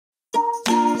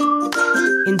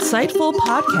Insightful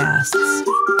podcasts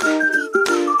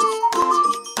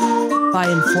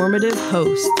by informative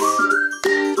hosts.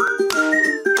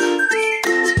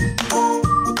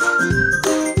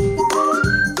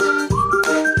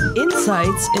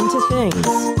 Insights into Things,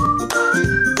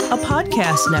 a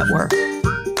podcast network.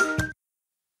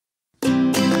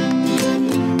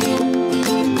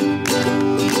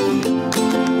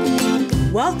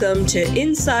 Welcome to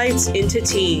Insights into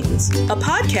Teens, a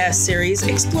podcast series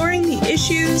exploring the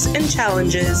issues and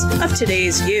challenges of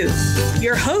today's youth.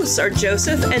 Your hosts are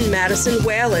Joseph and Madison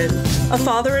Whalen, a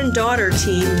father and daughter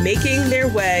team making their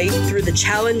way through the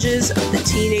challenges of the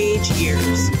teenage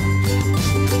years.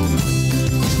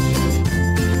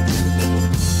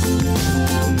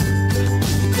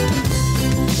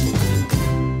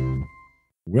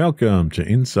 Welcome to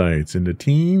Insights into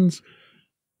Teens.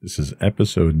 This is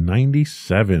episode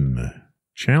 97,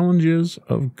 Challenges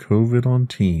of COVID on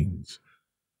Teens.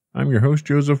 I'm your host,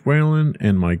 Joseph Whalen,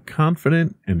 and my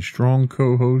confident and strong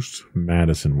co-host,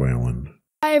 Madison Whalen.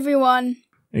 Hi, everyone.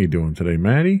 How you doing today,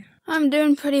 Maddie? I'm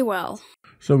doing pretty well.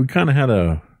 So we kind of had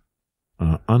a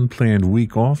unplanned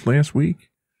week off last week.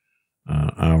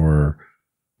 Our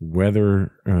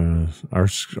weather, our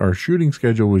shooting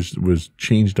schedule was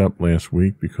changed up last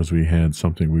week because we had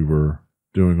something we were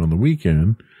doing on the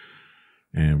weekend,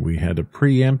 and we had to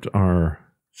preempt our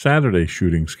Saturday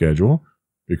shooting schedule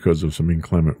because of some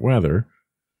inclement weather.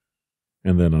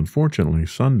 And then unfortunately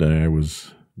Sunday I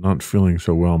was not feeling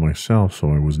so well myself,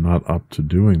 so I was not up to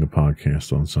doing the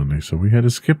podcast on Sunday, so we had to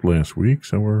skip last week.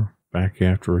 So we're back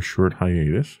after a short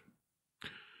hiatus.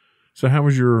 So how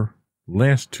was your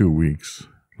last 2 weeks,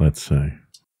 let's say?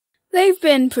 They've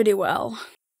been pretty well.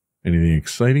 Anything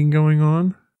exciting going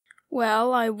on?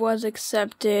 Well, I was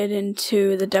accepted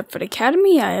into the Deptford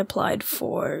Academy I applied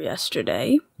for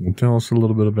yesterday. Well, tell us a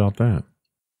little bit about that.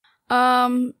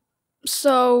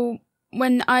 So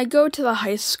when I go to the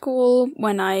high school,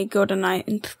 when I go to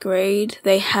 9th grade,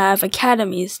 they have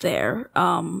academies there,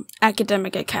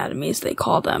 academic academies, they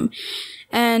call them.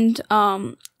 And,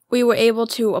 we were able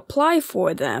to apply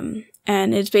for them,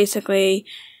 and it's basically,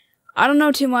 I don't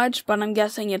know too much, but I'm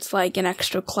guessing it's like an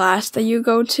extra class that you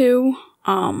go to.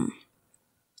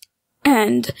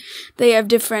 And they have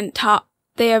different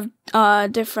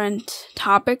different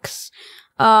topics.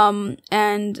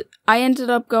 And I ended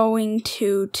up going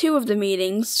to two of the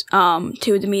meetings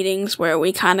where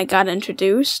we kind of got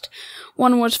introduced.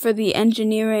 One was for the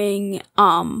engineering,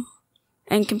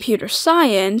 and computer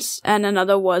science, and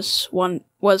another was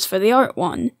for the art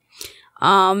one.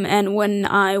 And when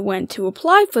I went to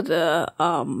apply for the,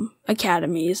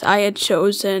 academies, I had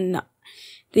chosen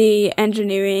the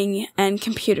engineering and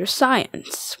computer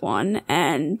science one,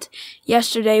 and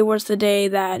yesterday was the day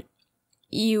that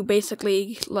you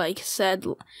basically said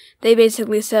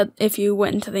if you were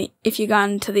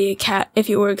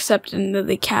accepted into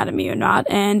the academy or not,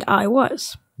 and I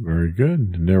was. Very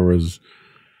good. And there was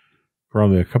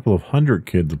probably a couple of hundred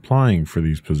kids applying for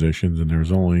these positions, and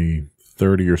there's only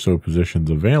 30 or so positions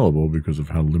available because of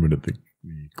how limited the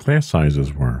class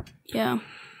sizes were. Yeah.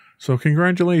 So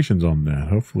congratulations on that.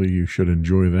 Hopefully you should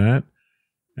enjoy that,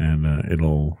 and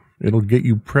it'll get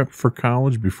you prepped for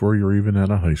college before you're even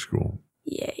out of high school.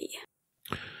 Yay.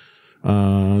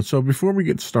 So before we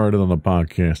get started on the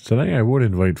podcast today, I would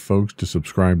invite folks to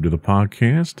subscribe to the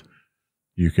podcast.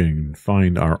 You can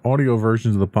find our audio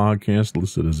versions of the podcast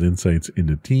listed as Insights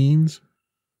into Teens.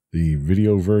 The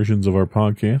video versions of our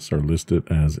podcasts are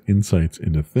listed as Insights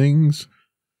into Things.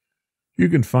 You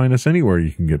can find us anywhere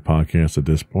you can get podcasts at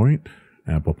this point.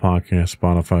 Apple Podcasts,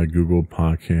 Spotify, Google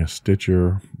Podcasts,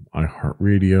 Stitcher,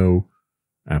 iHeartRadio,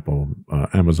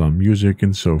 Amazon Music,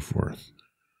 and so forth.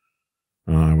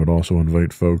 I would also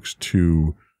invite folks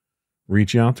to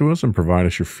reach out to us and provide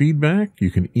us your feedback.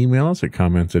 You can email us at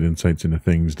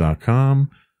comments@insightsintothings.com.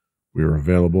 We are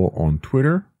available on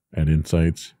Twitter at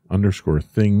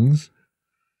insights_things.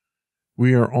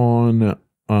 We are on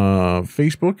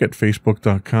Facebook at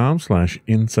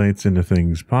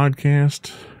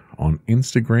facebook.com/insightsintothingspodcast. On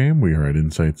Instagram, we are at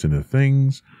Insights Into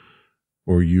Things,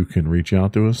 or you can reach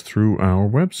out to us through our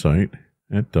website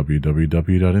at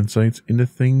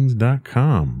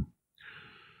www.insightsintothings.com.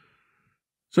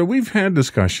 So we've had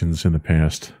discussions in the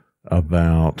past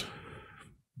about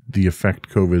the effect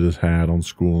COVID has had on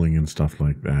schooling and stuff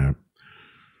like that.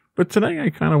 But today I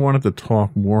kind of wanted to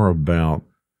talk more about,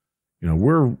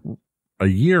 we're a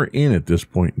year in at this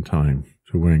point in time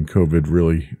to when COVID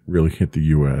really hit the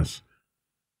U.S.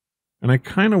 And I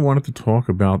kind of wanted to talk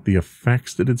about the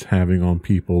effects that it's having on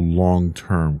people long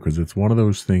term, because it's one of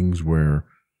those things where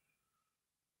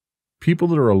people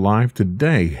that are alive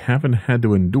today haven't had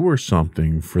to endure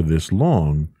something for this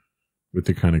long with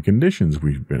the kind of conditions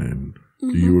we've been in.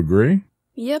 Do you agree?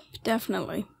 Yep,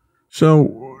 definitely.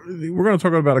 So we're going to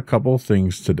talk about a couple of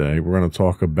things today. We're going to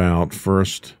talk about,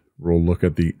 first, we'll look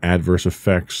at the adverse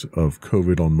effects of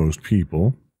COVID on most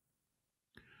people.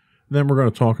 Then we're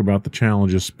going to talk about the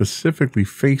challenges specifically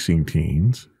facing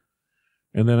teens.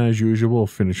 And then, as usual, we'll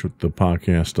finish with the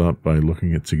podcast up by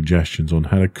looking at suggestions on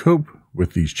how to cope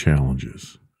with these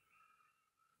challenges.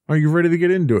 Are you ready to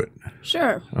get into it?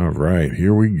 Sure. All right,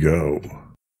 here we go.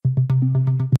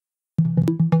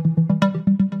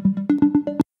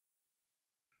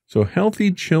 So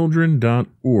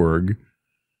healthychildren.org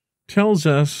tells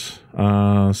us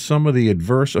some of the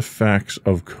adverse effects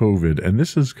of COVID, and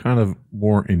this is kind of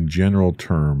more in general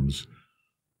terms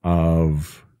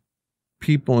of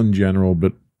people in general,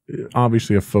 but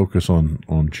obviously a focus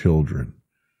on children.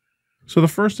 So the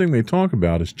first thing they talk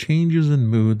about is changes in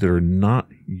mood that are not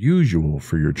usual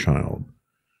for your child,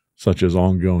 such as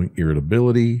ongoing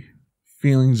irritability,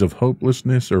 feelings of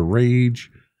hopelessness or rage,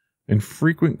 and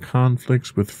frequent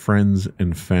conflicts with friends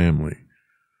and family.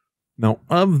 Now,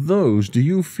 of those, do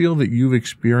you feel that you've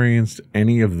experienced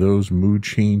any of those mood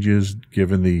changes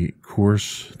given the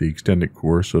extended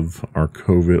course of our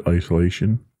COVID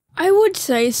isolation? I would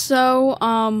say so.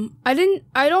 I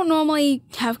don't normally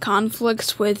have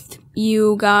conflicts with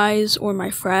you guys or my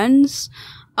friends.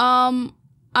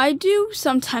 I do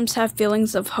sometimes have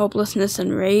feelings of hopelessness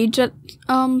and rage at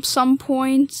some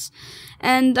points,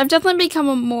 and I've definitely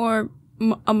become more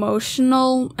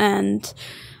emotional, and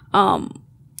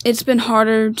it's been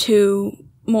harder to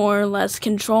more or less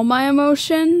control my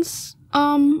emotions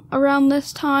around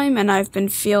this time, and I've been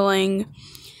feeling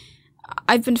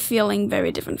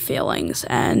very different feelings,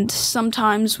 and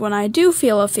sometimes when I do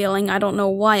feel a feeling, I don't know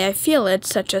why I feel it,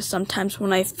 such as sometimes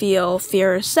when I feel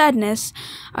fear or sadness,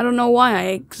 I don't know why I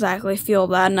exactly feel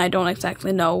that, and I don't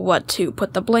exactly know what to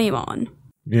put the blame on.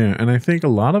 Yeah, and I think a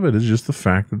lot of it is just the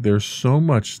fact that there's so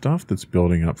much stuff that's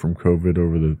building up from COVID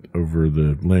over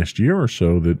the last year or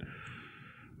so that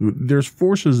there's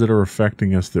forces that are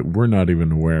affecting us that we're not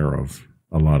even aware of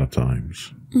a lot of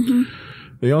times. Mm-hmm.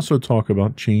 They also talk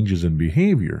about changes in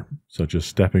behavior, such as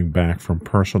stepping back from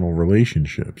personal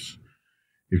relationships.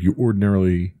 If your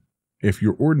ordinarily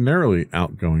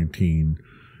outgoing teen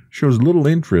shows little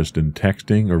interest in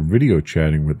texting or video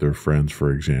chatting with their friends,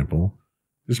 for example,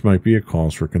 this might be a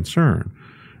cause for concern.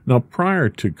 Now, prior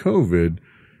to COVID,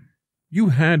 you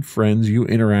had friends, you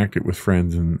interacted with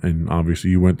friends, and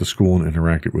obviously you went to school and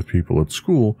interacted with people at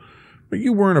school, but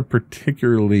you weren't a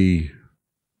particularly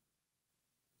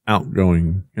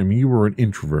outgoing. I mean, you were an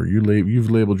introvert.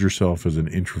 You've labeled yourself as an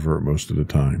introvert most of the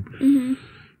time. Mm-hmm.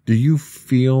 Do you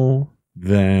feel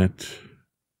that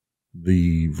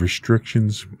the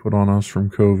restrictions put on us from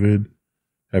COVID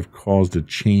have caused a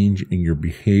change in your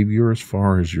behavior as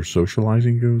far as your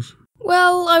socializing goes?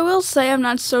 Well, I will say I'm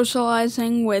not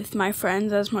socializing with my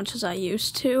friends as much as I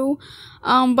used to.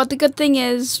 But the good thing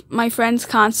is my friends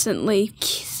constantly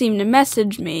seem to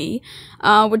message me,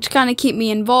 which kind of keep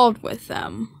me involved with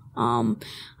them.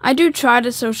 I do try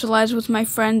to socialize with my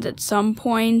friends at some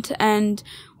point, and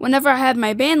whenever I have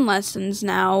my band lessons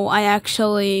now, I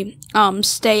actually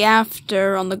stay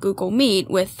after on the Google Meet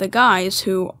with the guys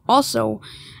who also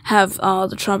have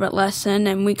the trumpet lesson,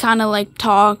 and we kind of like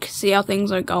talk, see how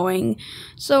things are going.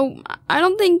 So I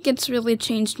don't think it's really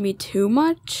changed me too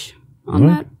much on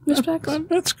that respect.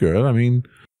 That's good. I mean,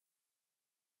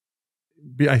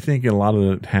 I think a lot of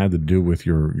it had to do with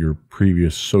your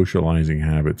previous socializing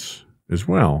habits as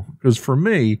well. Because for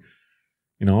me,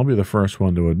 I'll be the first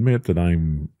one to admit that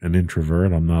I'm an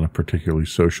introvert. I'm not a particularly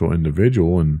social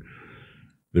individual, and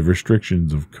the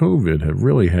restrictions of COVID have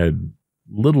really had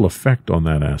little effect on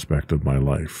that aspect of my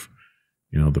life.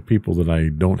 The people that I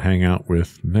don't hang out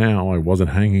with now, I wasn't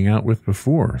hanging out with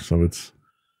before. So it's,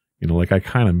 like I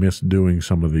kind of miss doing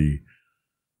some of the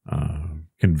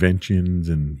conventions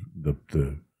and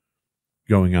the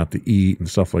going out to eat and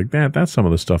stuff like that. That's some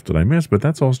of the stuff that I miss, but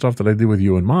that's all stuff that I did with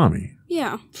you and Mommy.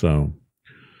 Yeah. So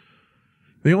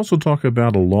they also talk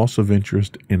about a loss of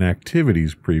interest in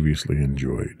activities previously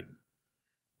enjoyed.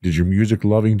 Did your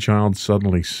music-loving child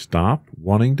suddenly stop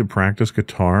wanting to practice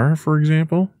guitar, for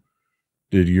example?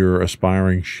 Did your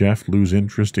aspiring chef lose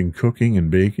interest in cooking and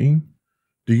baking?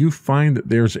 Do you find that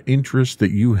there's interest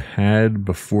that you had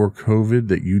before COVID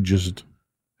that you just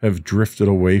have drifted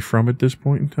away from at this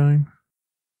point in time?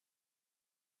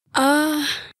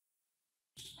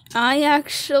 I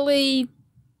actually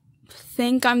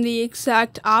think I'm the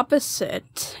exact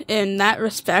opposite in that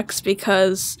respects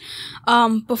because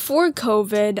before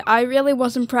COVID, I really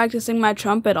wasn't practicing my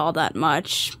trumpet all that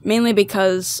much, mainly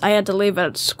because I had to leave it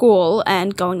at school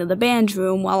and going to the band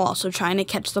room while also trying to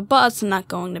catch the bus and not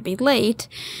going to be late.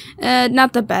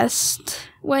 Not the best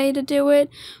way to do it.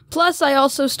 Plus, I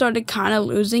also started kind of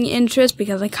losing interest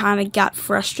because I kind of got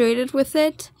frustrated with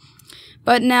it.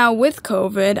 But now with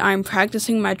COVID, I'm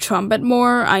practicing my trumpet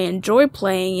more, I enjoy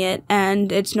playing it,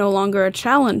 and it's no longer a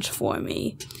challenge for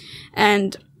me.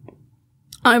 And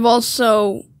I've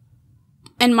also,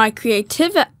 and my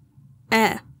creativity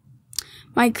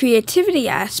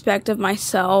aspect of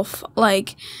myself,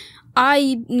 like,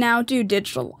 I now do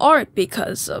digital art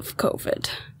because of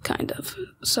COVID, kind of.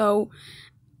 So,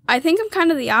 I think I'm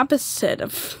kind of the opposite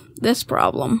of this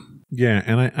problem. Yeah,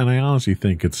 and I honestly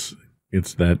think it's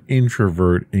that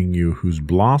introvert in you who's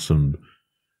blossomed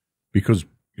because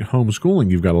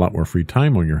homeschooling, you've got a lot more free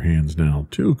time on your hands now,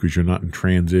 too, because you're not in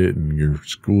transit and your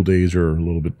school days are a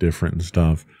little bit different and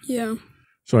stuff. Yeah.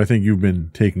 So I think you've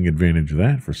been taking advantage of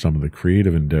that for some of the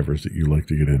creative endeavors that you like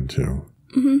to get into.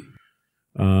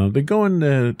 Mm-hmm. They go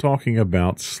into talking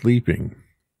about sleeping,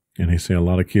 and they say a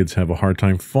lot of kids have a hard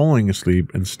time falling asleep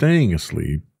and staying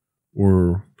asleep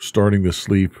or starting to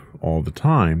sleep all the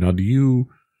time. Now, have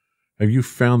you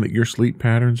found that your sleep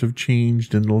patterns have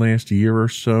changed in the last year or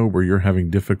so where you're having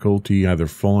difficulty either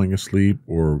falling asleep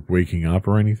or waking up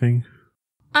or anything?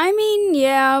 I mean,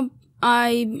 yeah,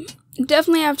 I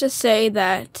definitely have to say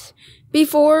that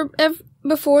before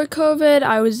COVID,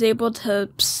 I was able to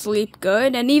sleep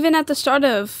good, and even at the start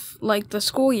of, like, the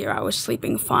school year, I was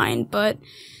sleeping fine, but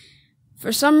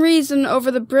for some reason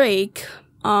over the break,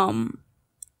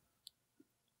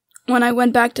 when I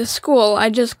went back to school, I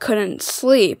just couldn't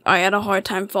sleep. I had a hard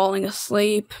time falling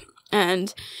asleep,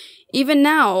 and even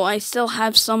now, I still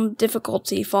have some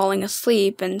difficulty falling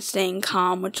asleep and staying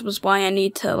calm, which was why I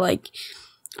need to,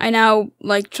 I now,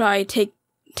 try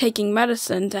taking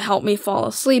medicine to help me fall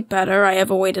asleep better. I have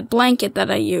a weighted blanket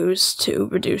that I use to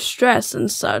reduce stress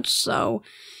and such, so,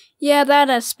 yeah, that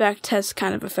aspect has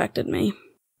kind of affected me.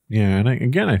 Yeah, and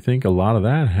I think a lot of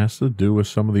that has to do with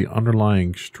some of the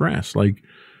underlying stress, like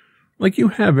you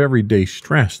have everyday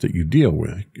stress that you deal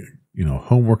with,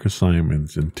 homework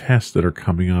assignments and tests that are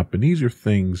coming up. And these are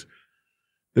things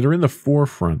that are in the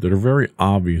forefront, that are very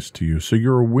obvious to you. So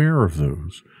you're aware of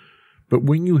those. But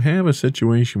when you have a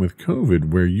situation with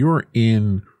COVID where you're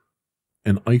in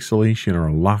an isolation or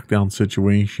a lockdown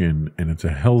situation and it's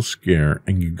a health scare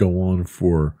and you go on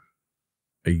for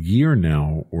a year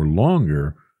now or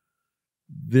longer,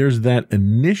 there's that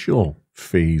initial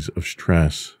phase of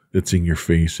stress that's in your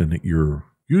face and that you're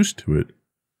used to it.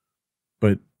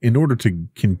 But in order to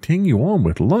continue on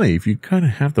with life, you kind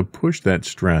of have to push that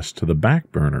stress to the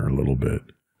back burner a little bit.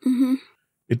 Mm-hmm.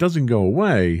 It doesn't go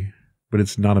away, but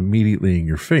it's not immediately in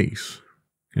your face.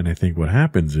 And I think what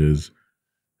happens is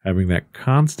having that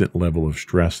constant level of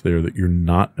stress there that you're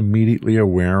not immediately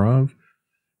aware of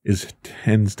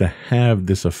tends to have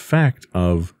this effect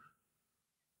of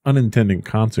unintended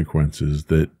consequences,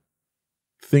 that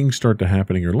things start to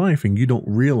happen in your life and you don't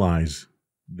realize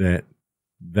that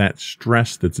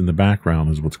stress that's in the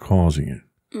background is what's causing it.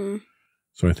 Mm.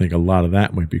 So I think a lot of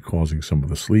that might be causing some of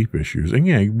the sleep issues. And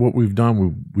yeah, what we've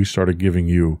done, we started giving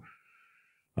you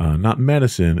not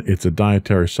medicine, it's a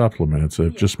dietary supplement. It's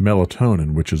just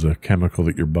melatonin, which is a chemical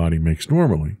that your body makes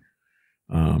normally.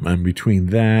 And between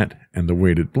that and the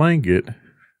weighted blanket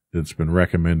that's been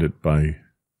recommended by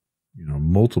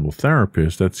multiple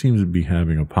therapists, that seems to be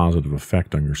having a positive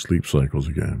effect on your sleep cycles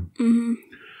again. Mm-hmm.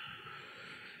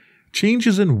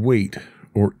 Changes in weight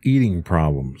or eating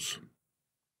problems,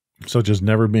 such as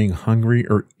never being hungry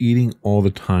or eating all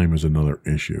the time, is another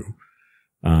issue.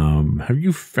 Have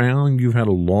you found you've had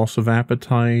a loss of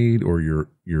appetite or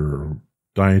your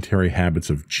dietary habits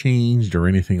have changed or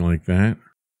anything like that?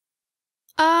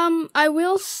 I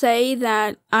will say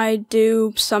that I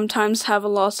do sometimes have a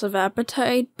loss of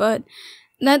appetite, but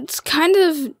that's kind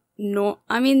of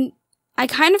I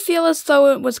kind of feel as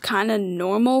though it was kind of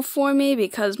normal for me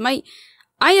because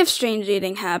I have strange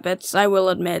eating habits, I will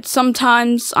admit.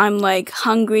 Sometimes I'm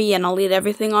hungry and I'll eat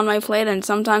everything on my plate, and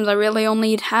sometimes I really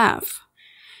only eat half.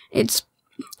 It's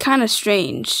kind of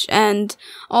strange. And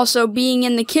also being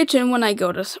in the kitchen when I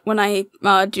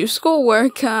do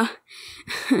schoolwork,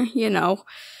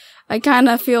 I kind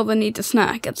of feel the need to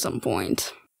snack at some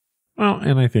point. Well,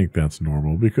 and I think that's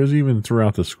normal because even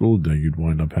throughout the school day, you'd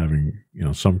wind up having,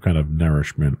 some kind of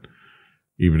nourishment,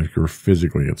 even if you're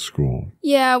physically at school.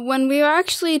 Yeah, when we were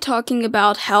actually talking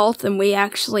about health and we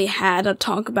actually had a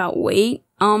talk about weight,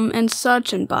 and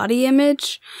such and body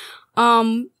image,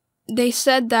 they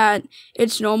said that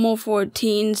it's normal for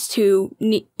teens to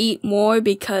eat more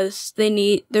because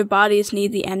their bodies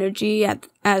need the energy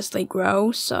as they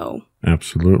grow. So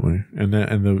absolutely, and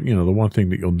the one thing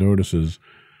that you'll notice is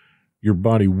your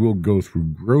body will go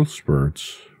through growth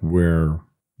spurts where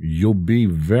you'll be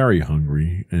very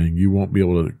hungry and you won't be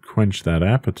able to quench that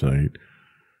appetite,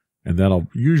 and that'll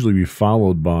usually be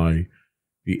followed by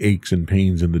the aches and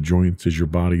pains in the joints as your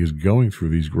body is going through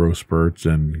these growth spurts,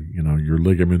 and your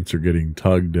ligaments are getting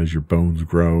tugged as your bones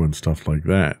grow and stuff like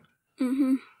that.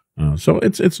 Mm-hmm. So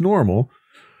it's normal.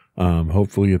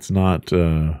 Hopefully it's not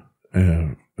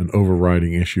an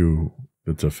overriding issue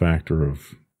that's a factor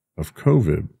of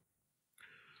COVID.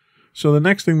 So the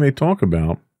next thing they talk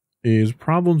about is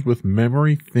problems with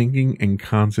memory, thinking, and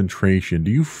concentration.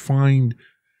 Do you find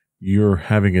you're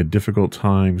having a difficult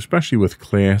time, especially with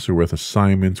class or with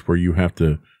assignments where you have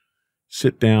to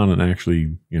sit down and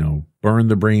actually, burn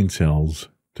the brain cells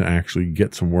to actually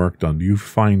get some work done? Do you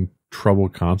find trouble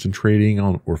concentrating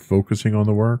on or focusing on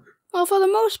the work? Well, for the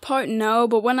most part, no,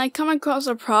 but when I come across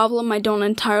a problem I don't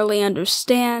entirely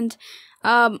understand,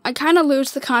 I kind of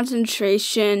lose the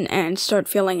concentration and start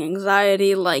feeling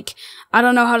anxiety, like, I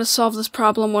don't know how to solve this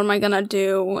problem, what am I gonna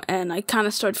do? And I kind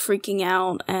of start freaking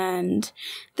out, and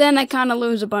then I kind of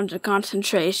lose a bunch of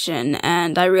concentration,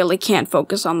 and I really can't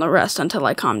focus on the rest until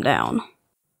I calm down.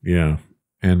 Yeah,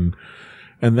 and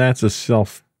that's a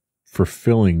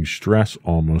self-fulfilling stress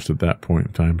almost at that point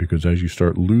in time, because as you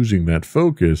start losing that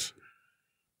focus,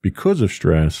 because of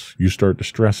stress, you start to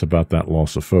stress about that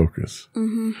loss of focus.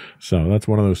 Mm-hmm. So that's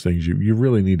one of those things you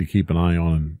really need to keep an eye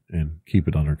on and keep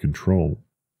it under control.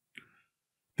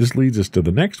 This leads us to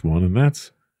the next one, and that's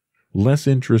less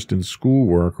interest in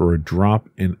schoolwork or a drop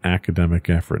in academic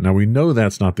effort. Now, we know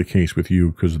that's not the case with you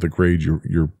because of the grades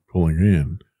you're pulling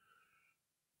in.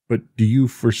 But do you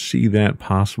foresee that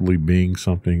possibly being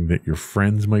something that your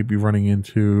friends might be running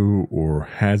into, or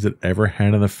has it ever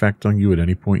had an effect on you at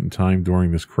any point in time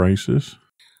during this crisis?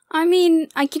 I mean,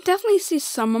 I can definitely see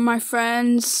some of my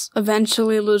friends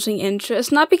eventually losing interest,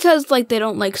 not because they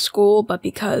don't like school, but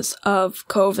because of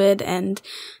COVID and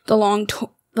the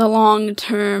long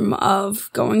term of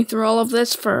going through all of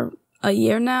this for a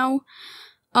year now.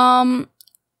 And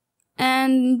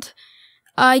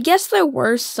I guess there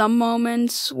were some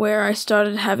moments where I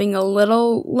started having a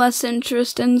little less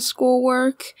interest in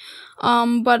schoolwork,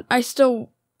 but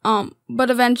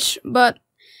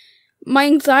my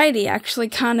anxiety actually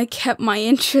kind of kept my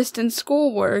interest in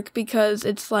schoolwork, because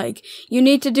it's like, you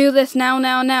need to do this now,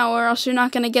 or else you're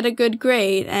not going to get a good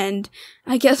grade, and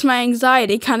I guess my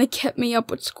anxiety kind of kept me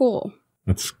up with school.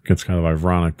 It's kind of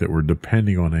ironic that we're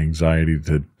depending on anxiety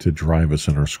to drive us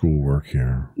in our schoolwork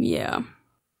here. Yeah.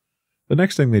 The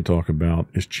next thing they talk about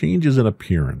is changes in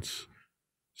appearance,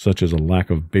 such as a lack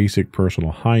of basic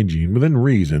personal hygiene within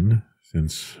reason,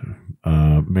 since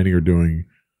many are doing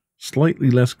slightly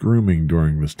less grooming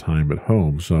during this time at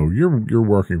home. So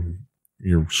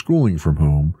you're schooling from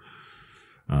home.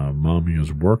 Mommy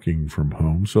is working from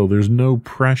home, so there's no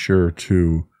pressure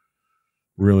to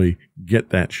really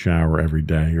get that shower every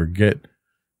day or get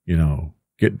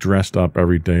dressed up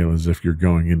every day as if you're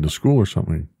going into school or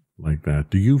something like that.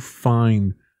 Do you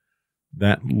find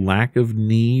that lack of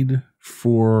need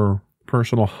for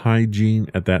personal hygiene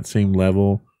at that same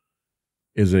level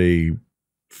is a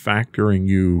factor in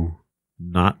you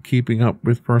not keeping up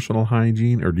with personal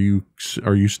hygiene, or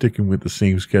are you sticking with the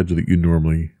same schedule that you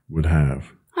normally would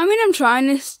have? I mean, I'm trying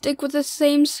to stick with the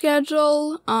same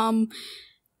schedule. One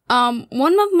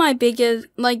of my biggest,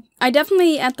 I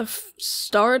definitely at the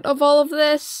start of all of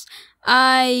this,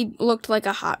 I looked like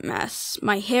a hot mess.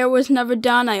 My hair was never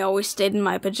done. I always stayed in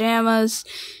my pajamas.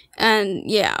 And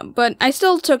yeah, but I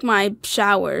still took my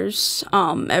showers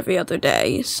every other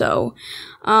day. So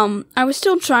I was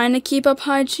still trying to keep up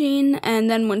hygiene. And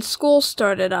then when school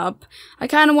started up, I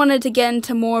kind of wanted to get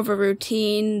into more of a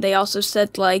routine. They also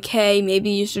said hey,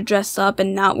 maybe you should dress up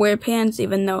and not wear pants,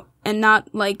 and not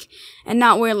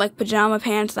wear pajama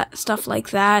pants, stuff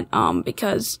like that,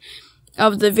 because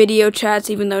of the video chats,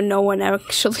 even though no one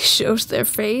actually shows their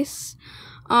face.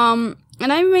 And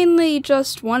I mainly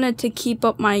just wanted to keep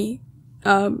up I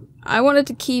wanted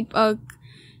to keep a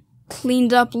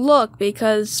cleaned up look,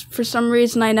 because for some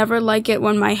reason I never like it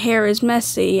when my hair is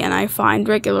messy, and I find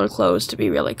regular clothes to be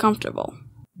really comfortable.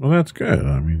 Well, that's good.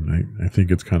 I mean, I think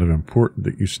it's kind of important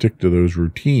that you stick to those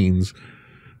routines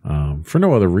for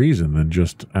no other reason than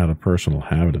just out of personal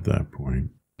habit at that point.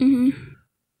 Mm-hmm.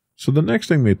 So the next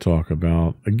thing they talk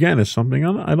about, again, is something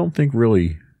I don't think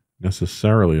really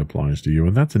necessarily applies to you,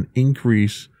 and that's an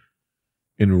increase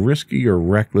in risky or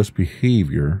reckless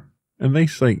behavior And they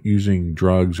cite using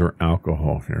drugs or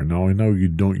alcohol here. Now, I know you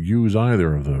don't use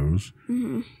either of those.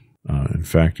 Mm-hmm. In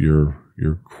fact, you're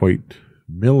quite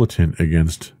militant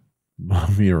against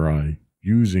Mommy or I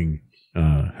using,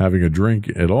 having a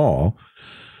drink at all.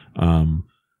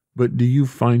 But do you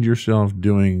find yourself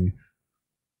doing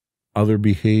other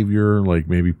behavior, like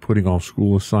maybe putting off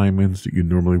school assignments that you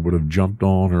normally would have jumped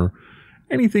on, or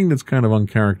anything that's kind of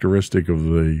uncharacteristic of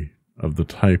the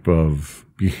type of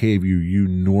behavior you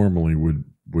normally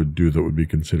would do that would be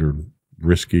considered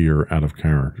risky or out of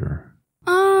character?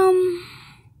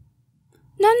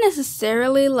 Not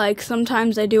necessarily. Like,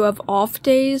 sometimes I do have off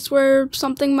days where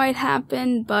something might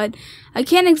happen, but I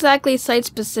can't exactly cite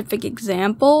specific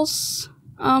examples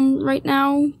right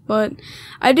now, but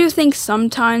I do think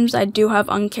sometimes I do have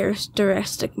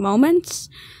uncharacteristic moments.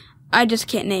 I just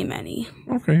can't name any.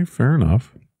 Okay, fair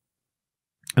enough.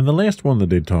 And the last one that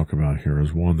they talk about here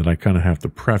is one that I kind of have to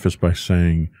preface by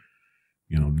saying,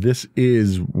 this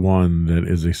is one that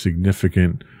is a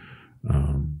significant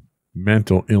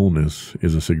mental illness,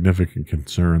 is a significant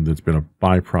concern that's been a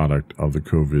byproduct of the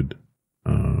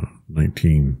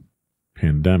COVID-19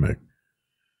 pandemic.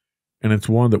 And it's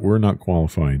one that we're not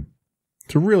qualified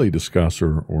to really discuss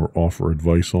or offer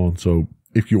advice on. So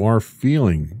if you are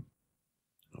feeling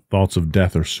thoughts of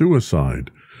death or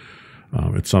suicide,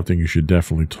 it's something you should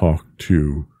definitely talk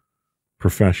to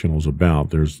professionals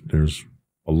about. There's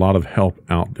a lot of help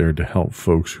out there to help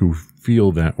folks who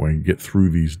feel that way and get through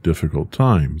these difficult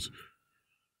times.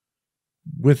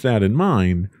 With that in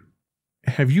mind,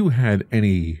 have you had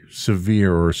any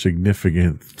severe or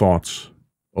significant thoughts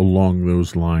along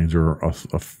those lines, or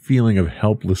a feeling of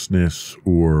helplessness,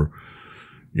 or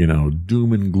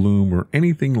doom and gloom, or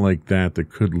anything like that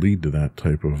could lead to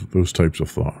those types of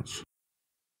thoughts?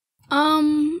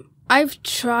 I've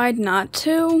tried not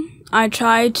to. I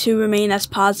try to remain as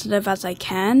positive as I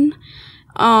can,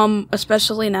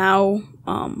 especially now.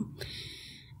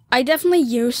 I definitely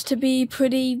used to be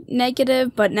pretty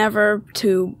negative, but never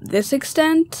to this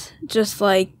extent. Just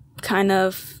like kind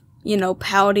of,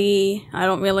 pouty, I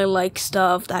don't really like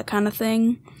stuff, that kind of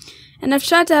thing. And I've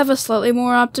tried to have a slightly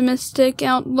more optimistic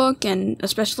outlook, and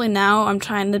especially now I'm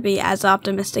trying to be as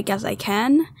optimistic as I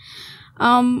can.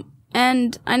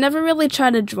 And I never really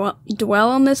try to dwell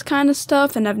on this kind of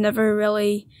stuff, and I've never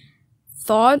really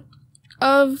thought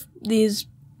of these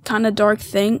kind of dark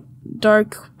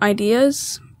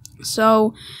ideas.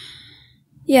 So,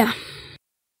 yeah.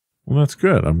 Well, that's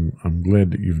good. I'm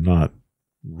glad that you've not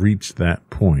reached that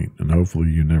point, and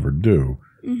hopefully you never do.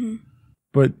 Mm-hmm.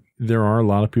 But there are a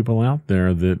lot of people out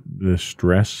there that the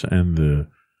stress and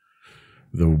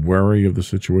the worry of the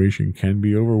situation can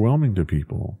be overwhelming to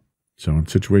people. So in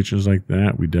situations like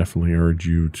that, we definitely urge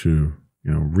you to,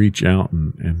 reach out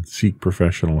and seek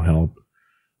professional help.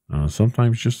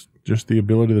 Sometimes just the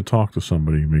ability to talk to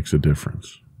somebody makes a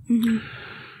difference. Mm-hmm.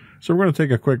 So we're going to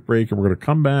take a quick break, and we're going to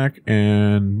come back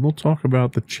and we'll talk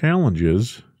about the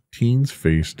challenges teens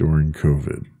face during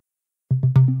COVID.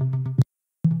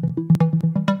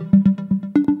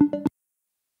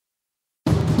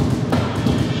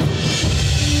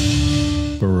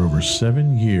 For over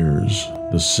 7 years,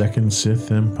 the Second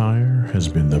Sith Empire has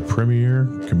been the premier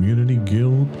community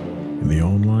guild in the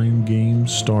online game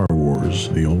Star Wars: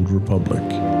 The Old Republic.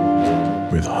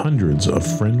 With hundreds of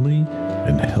friendly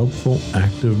and helpful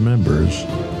active members,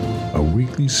 a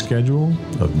weekly schedule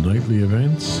of nightly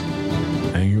events,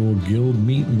 annual guild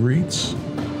meet and greets,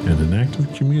 and an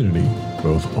active community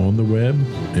both on the web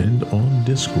and on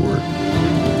Discord.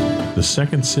 The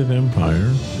Second Sith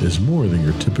Empire is more than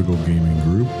your typical gaming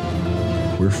group.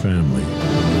 We're family.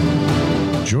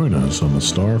 Join us on the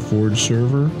Starforge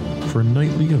server for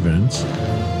nightly events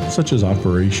such as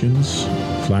operations,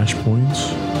 flashpoints,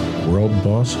 world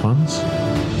boss hunts,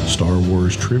 Star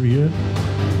Wars trivia,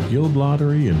 guild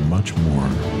lottery, and much more.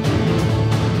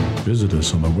 Visit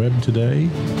us on the web today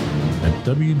at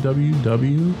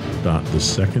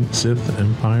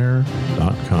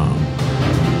www.thesecondsithempire.com.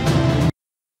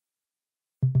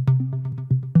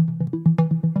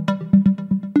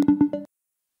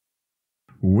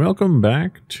 Welcome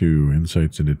back to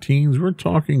Insights into Teens. We're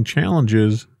talking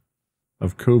challenges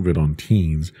of COVID on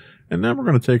teens, and now we're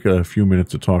going to take a few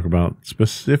minutes to talk about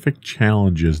specific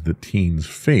challenges that teens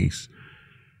face.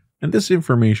 And this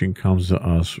information comes to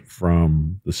us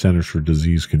from the Centers for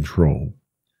Disease Control.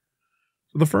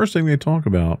 So the first thing they talk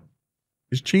about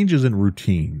is changes in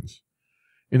routines.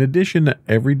 In addition to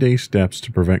everyday steps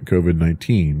to prevent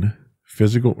COVID-19,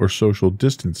 physical or social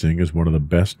distancing is one of the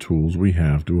best tools we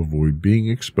have to avoid being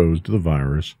exposed to the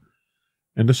virus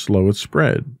and to slow its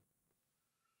spread.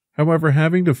 However,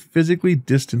 having to physically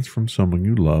distance from someone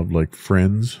you love, like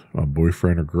friends, a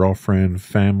boyfriend or girlfriend,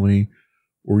 family,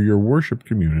 or your worship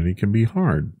community, can be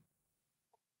hard.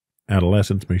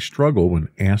 Adolescents may struggle when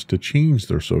asked to change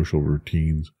their social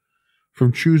routines,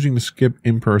 from choosing to skip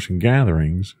in-person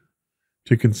gatherings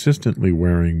to consistently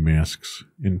wearing masks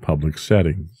in public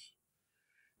settings.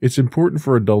 It's important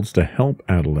for adults to help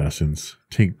adolescents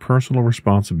take personal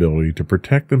responsibility to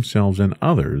protect themselves and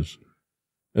others,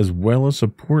 as well as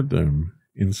support them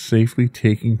in safely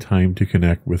taking time to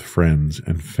connect with friends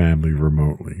and family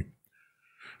remotely.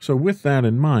 So with that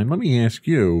in mind, let me ask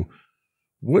you,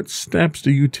 what steps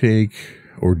do you take,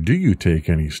 or do you take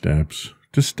any steps,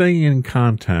 to stay in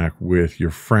contact with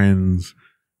your friends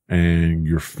and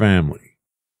your family?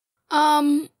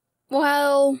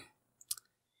 Well,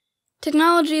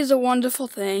 technology is a wonderful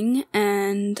thing,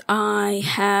 and I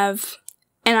have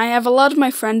a lot of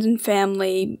my friends and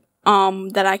family,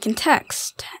 that I can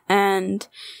text, and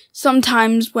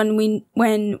sometimes when we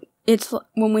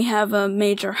have a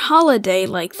major holiday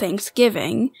like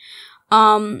Thanksgiving,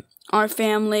 our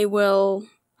family will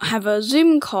have a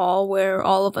Zoom call where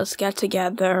all of us get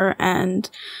together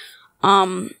and,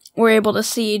 we're able to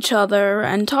see each other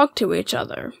and talk to each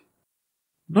other.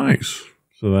 Nice.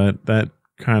 So that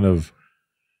kind of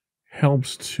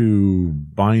helps to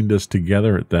bind us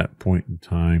together at that point in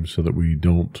time so that we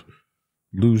don't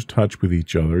lose touch with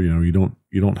each other. You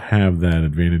don't have that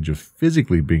advantage of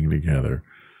physically being together,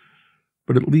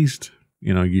 but at least,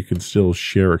 you can still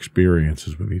share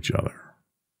experiences with each other.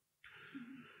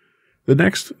 The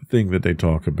next thing that they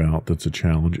talk about that's a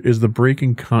challenge is the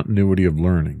breaking continuity of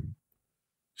learning.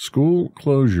 School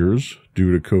closures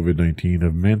due to COVID-19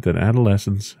 have meant that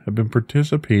adolescents have been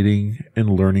participating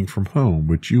in learning from home,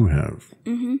 which you have.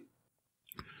 Mm-hmm.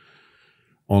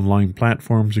 Online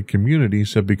platforms and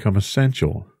communities have become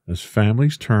essential as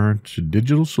families turn to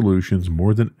digital solutions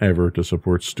more than ever to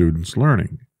support students'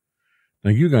 learning.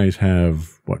 Now, you guys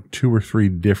have, 2 or 3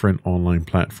 different online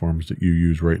platforms that you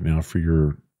use right now for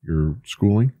your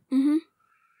schooling? Mm-hmm.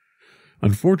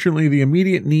 Unfortunately, the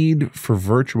immediate need for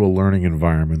virtual learning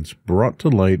environments brought to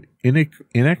light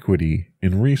inequity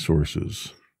in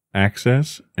resources,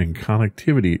 access, and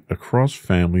connectivity across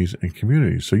families and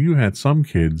communities. So you had some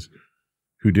kids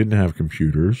who didn't have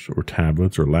computers or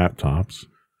tablets or laptops.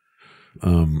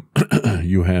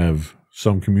 You have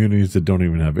some communities that don't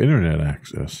even have internet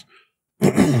access.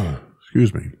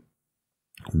 Excuse me.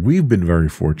 We've been very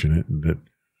fortunate in that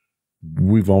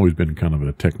we've always been kind of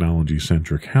a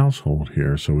technology-centric household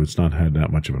here, so it's not had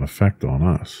that much of an effect on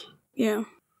us. Yeah.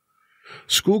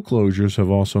 School closures have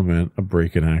also meant a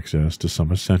break in access to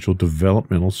some essential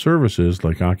developmental services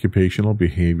like occupational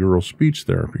behavioral speech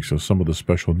therapy, so some of the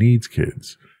special needs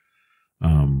kids.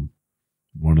 One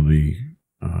of the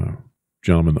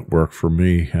gentlemen that work for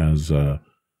me has a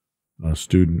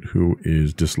student who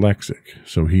is dyslexic,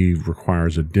 so he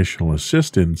requires additional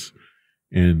assistance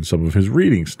in some of his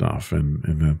reading stuff,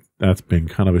 and that's been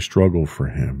kind of a struggle for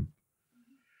him.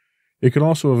 It could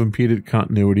also have impeded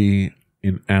continuity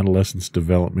in adolescents'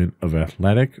 development of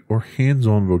athletic or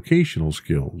hands-on vocational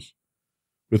skills,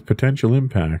 with potential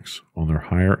impacts on their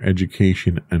higher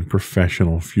education and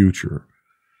professional future.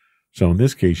 So in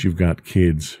this case, you've got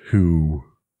kids who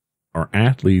are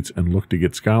athletes and look to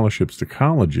get scholarships to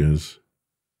colleges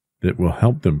that will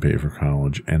help them pay for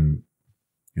college, and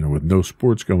with no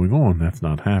sports going on, that's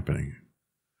not happening.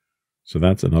 So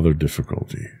that's another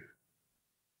difficulty.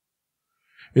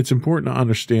 It's important to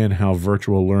understand how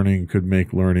virtual learning could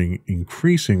make learning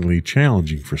increasingly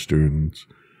challenging for students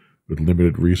with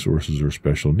limited resources or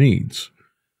special needs.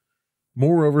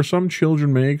 Moreover, some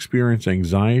children may experience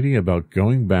anxiety about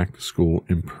going back to school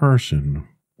in person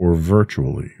or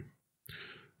virtually.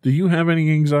 Do you have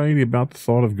any anxiety about the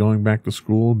thought of going back to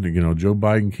school? Joe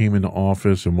Biden came into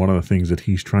office, and one of the things that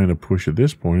he's trying to push at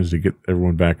this point is to get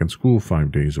everyone back in school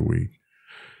 5 days a week.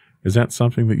 Is that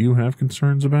something that you have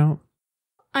concerns about?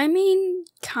 I mean,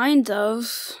 kind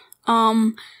of.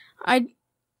 I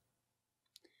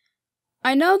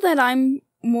know that I'm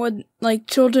more,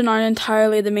 children aren't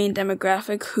entirely the main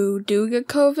demographic who do get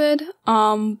COVID,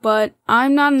 but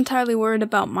I'm not entirely worried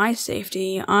about my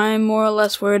safety. I'm more or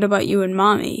less worried about you and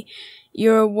mommy.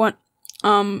 You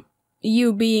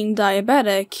being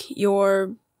diabetic,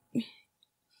 you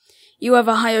have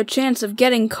a higher chance of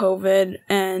getting COVID,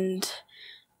 and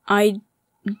I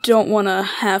don't want to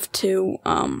have to,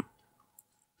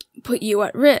 put you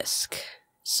at risk.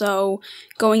 So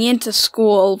going into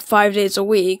school 5 days a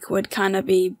week would kind of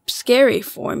be scary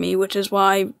for me, which is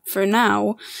why, for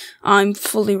now, I'm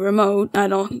fully remote. I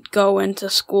don't go into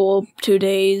school 2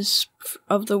 days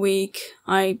of the week.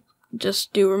 I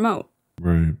just do remote.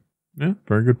 Right. Yeah,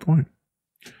 very good point.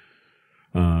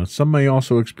 Some may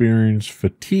also experience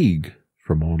fatigue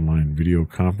from online video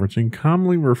conferencing,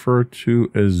 commonly referred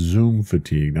to as Zoom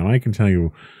fatigue. Now, I can tell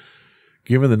you,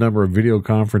 given the number of video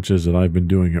conferences that I've been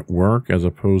doing at work as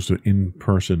opposed to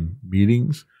in-person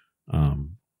meetings,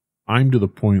 I'm to the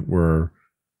point where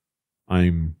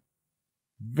I'm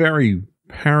very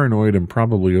paranoid and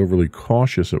probably overly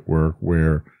cautious at work,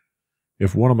 where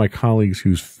if one of my colleagues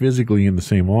who's physically in the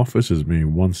same office as me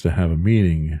wants to have a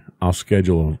meeting, I'll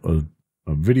schedule a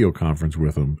video conference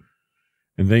with them,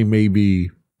 and they may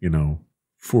be,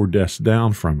 4 desks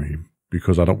down from me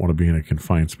because I don't want to be in a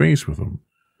confined space with them.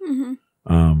 Mm-hmm.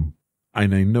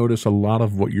 And I notice a lot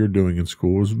of what you're doing in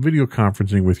school is video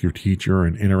conferencing with your teacher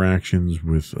and interactions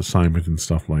with assignments and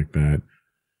stuff like that.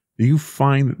 Do you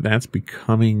find that that's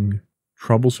becoming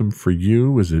troublesome for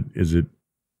you? Is it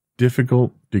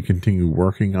difficult to continue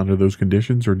working under those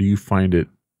conditions, or do you find it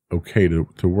okay to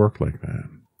work like that?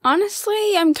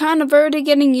 Honestly, I'm kind of already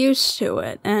getting used to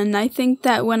it, and I think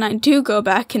that when I do go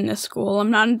back into school, I'm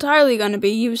not entirely going to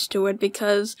be used to it,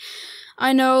 because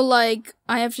I know,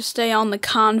 I have to stay on the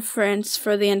conference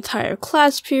for the entire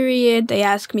class period. They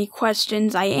ask me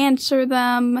questions, I answer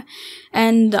them,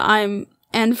 and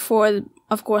for,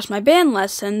 of course, my band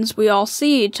lessons, we all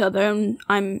see each other, and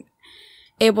I'm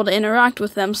able to interact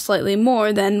with them slightly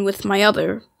more than with my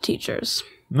other teachers.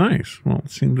 Nice. Well, it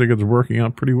seems like it's working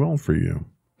out pretty well for you.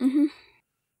 Mm-hmm.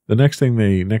 The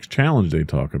next challenge they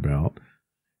talk about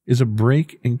is a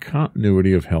break in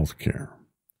continuity of health care.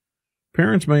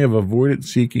 Parents may have avoided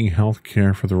seeking health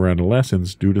care for their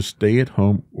adolescents due to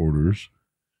stay-at-home orders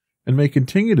and may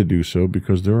continue to do so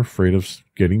because they're afraid of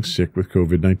getting sick with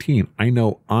COVID-19. I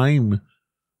know I'm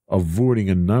avoiding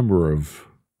a number of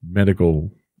medical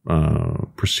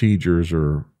procedures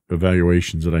or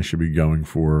evaluations that I should be going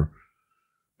for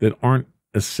that aren't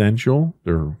essential.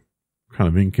 They're kind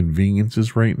of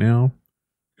inconveniences right now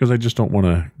because I just don't want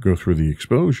to go through the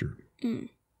exposure.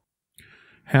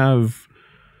 Have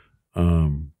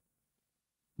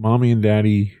mommy and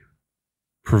daddy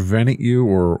prevented you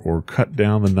or cut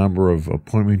down the number of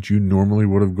appointments you normally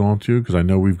would have gone to? Because I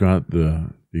know we've got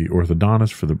the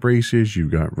orthodontist for the braces,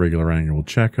 you've got regular annual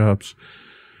checkups.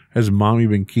 Has mommy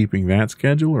been keeping that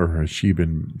schedule, or has she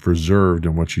been reserved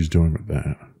in what she's doing with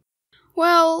that?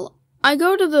 Well, I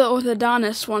go to the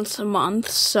orthodontist once a month,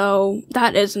 so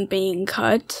that isn't being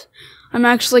cut. I'm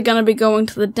actually going to be going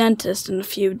to the dentist in a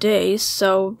few days,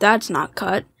 so that's not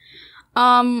cut.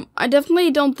 I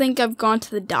definitely don't think I've gone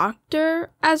to the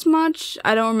doctor as much.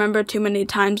 I don't remember too many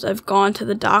times I've gone to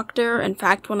the doctor. In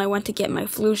fact, when I went to get my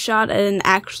flu shot, I didn't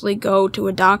actually go to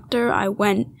a doctor. I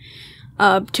went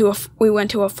we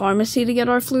went to a pharmacy to get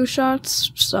our flu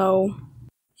shots, so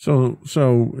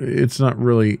it's not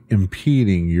really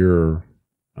impeding your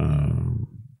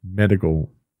medical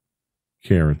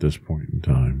care at this point in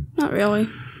time. Not really.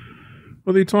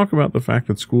 Well, they talk about the fact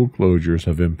that school closures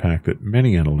have impacted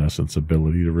many adolescents'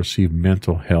 ability to receive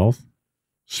mental health,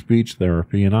 speech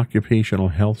therapy, and occupational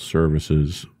health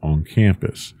services on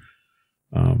campus.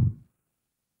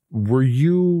 Were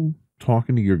you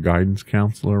talking to your guidance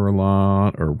counselor a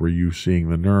lot, or were you seeing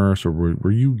the nurse, or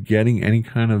were you getting any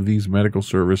kind of these medical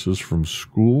services from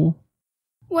school?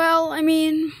 Well, I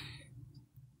mean,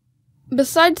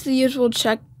 besides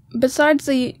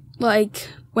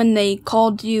when they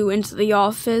called you into the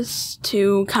office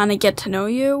to kind of get to know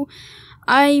you,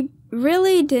 I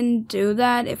really didn't do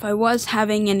that. If I was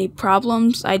having any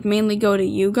problems, I'd mainly go to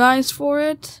you guys for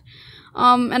it.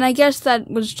 And I guess that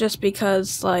was just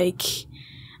because,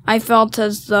 I felt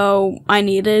as though I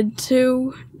needed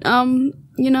to, I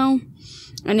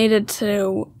needed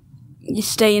to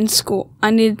stay in school. I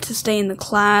needed to stay in the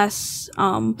class.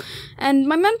 And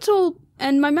my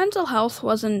mental health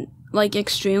wasn't,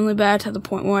 extremely bad to the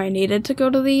point where I needed to go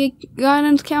to the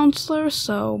guidance counselor,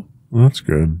 so. Well, that's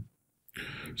good.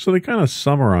 So they kind of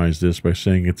summarize this by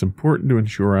saying it's important to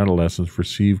ensure adolescents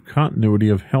receive continuity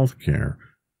of health care,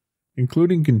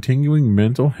 including continuing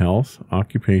mental health,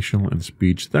 occupational, and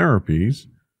speech therapies,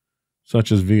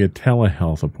 such as via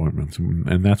telehealth appointments.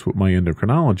 And that's what my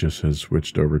endocrinologist has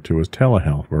switched over to, is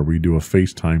telehealth, where we do a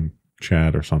FaceTime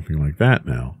chat or something like that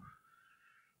now.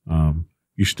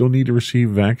 You still need to receive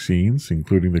vaccines,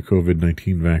 including the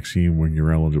COVID-19 vaccine when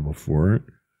you're eligible for it.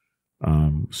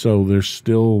 So there's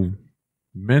still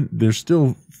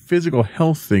physical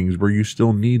health things where you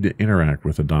still need to interact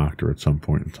with a doctor at some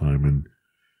point in time. And,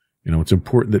 it's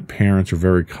important that parents are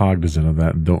very cognizant of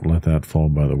that and don't let that fall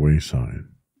by the wayside.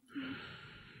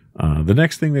 The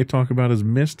next thing they talk about is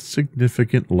missed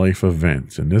significant life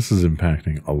events, and this is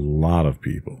impacting a lot of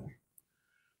people.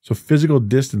 So physical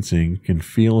distancing can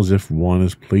feel as if one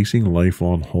is placing life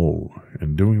on hold,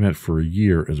 and doing that for a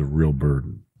year is a real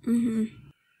burden. Mm-hmm.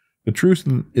 The truth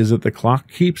is that the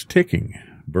clock keeps ticking.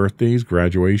 Birthdays,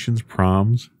 graduations,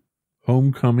 proms,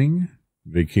 homecoming,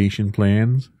 vacation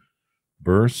plans,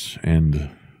 births, and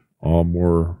all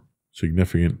more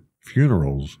significant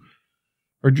funerals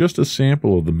are just a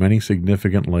sample of the many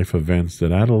significant life events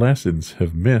that adolescents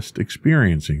have missed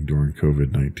experiencing during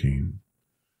COVID-19.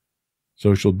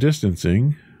 Social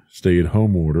distancing,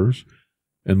 stay-at-home orders,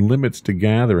 and limits to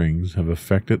gatherings have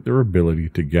affected their ability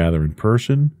to gather in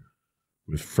person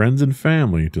with friends and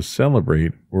family to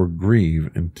celebrate or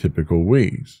grieve in typical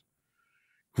ways.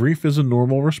 Grief is a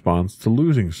normal response to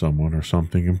losing someone or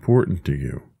something important to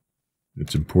you.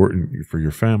 It's important for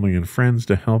your family and friends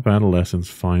to help adolescents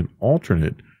find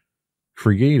alternate,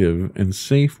 creative, and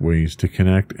safe ways to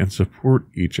connect and support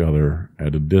each other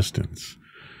at a distance.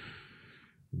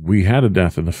 We had a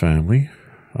death in the family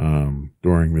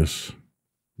during this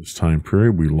time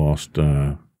period. We lost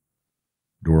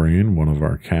Dorian, one of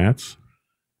our cats,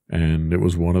 and it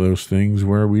was one of those things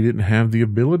where we didn't have the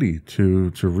ability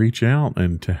to reach out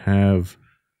and to have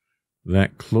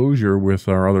that closure with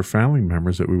our other family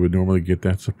members that we would normally get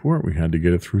that support. We had to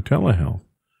get it through telehealth.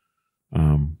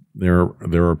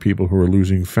 There are people who are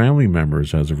losing family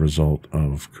members as a result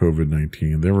of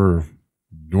COVID-19. There were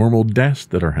normal deaths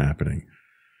that are happening.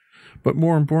 But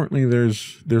more importantly,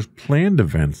 there's planned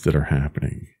events that are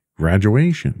happening.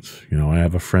 Graduations. I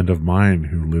have a friend of mine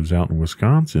who lives out in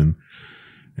Wisconsin,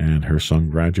 and her son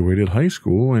graduated high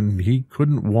school, and he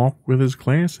couldn't walk with his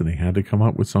class, and they had to come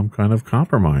up with some kind of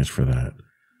compromise for that.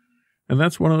 And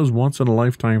that's one of those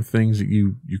once-in-a-lifetime things that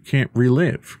you can't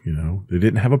relive. They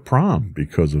didn't have a prom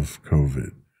because of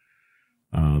COVID.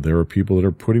 There are people that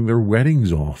are putting their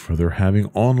weddings off, or they're having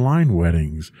online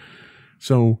weddings.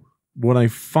 So what I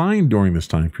find during this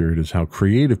time period is how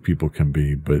creative people can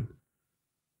be, but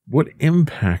what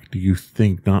impact do you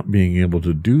think not being able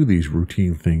to do these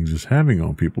routine things is having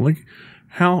on people? Like,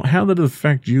 how did it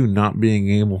affect you not being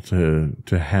able to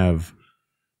have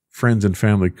friends and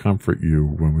family comfort you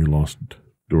when we lost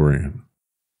Dorian?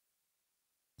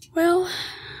 Well,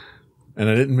 and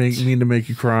I didn't mean to make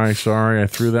you cry. Sorry, I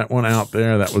threw that one out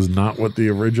there. That was not what the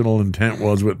original intent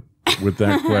was with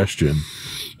that question.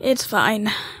 It's fine.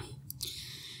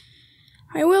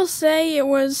 I will say it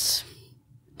was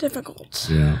difficult.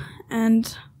 Yeah.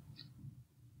 And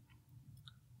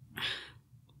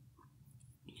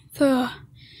the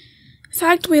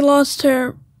fact we lost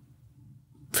her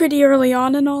pretty early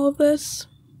on in all of this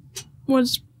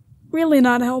was really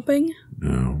not helping.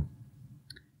 No.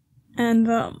 And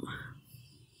the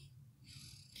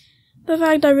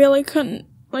fact I really couldn't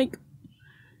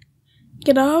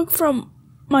get a hug from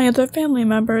my other family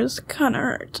members kind of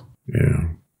hurt. Yeah.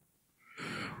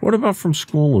 What about from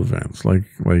school events? Like,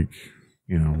 I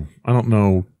don't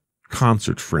know,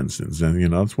 concerts, for instance. And,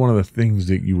 it's one of the things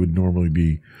that you would normally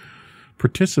be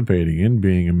participating in,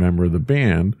 being a member of the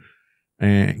band.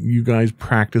 And you guys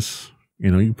practice,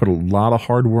 you put a lot of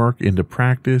hard work into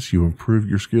practice. You improve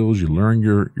your skills. You learn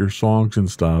your songs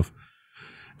and stuff.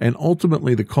 And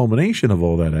ultimately, the culmination of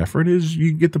all that effort is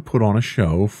you get to put on a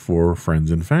show for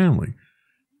friends and family.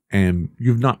 And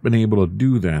you've not been able to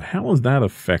do that. How has that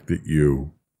affected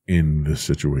you in this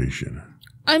situation?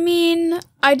 I mean,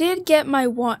 I did get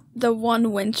the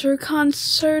one winter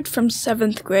concert from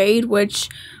 7th grade, which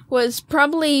was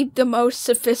probably the most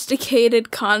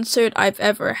sophisticated concert I've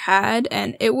ever had,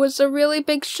 and it was a really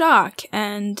big shock.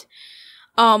 And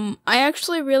I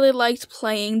actually really liked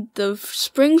playing the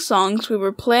spring songs we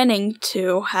were planning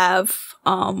to have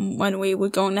when we were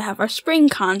going to have our spring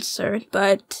concert,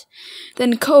 but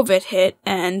then COVID hit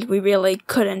and we really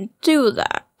couldn't do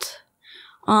that.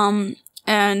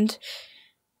 And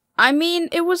I mean,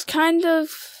 it was I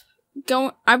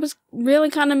was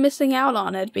really kind of missing out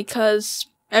on it because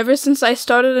ever since I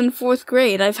started in 4th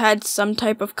grade, I've had some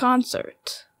type of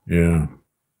concert. Yeah.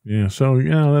 Yeah. So,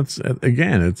 that's,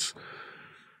 again,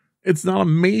 it's not a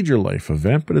major life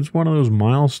event, but it's one of those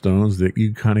milestones that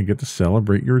you kind of get to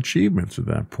celebrate your achievements at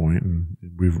that point, and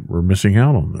we're missing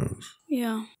out on those.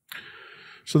 Yeah.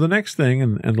 So the next thing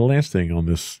and the last thing on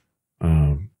this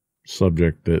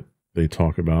subject that they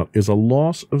talk about is a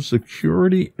loss of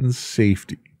security and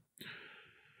safety.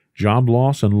 Job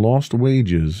loss and lost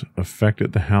wages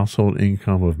affected the household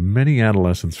income of many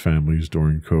adolescents' families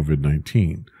during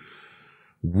COVID-19.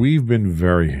 We've been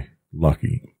very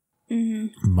lucky. Mm-hmm.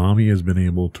 Mommy has been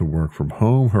able to work from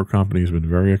home. Her company has been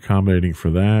very accommodating for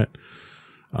that.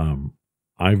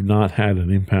 I've not had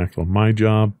an impact on my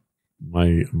job.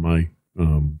 My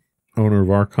owner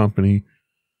of our company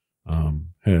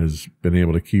has been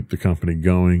able to keep the company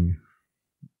going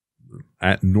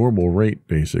at normal rate,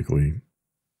 basically.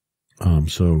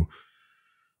 So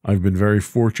I've been very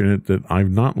fortunate that I've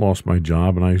not lost my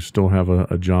job, and I still have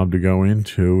a job to go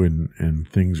into, and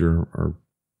things are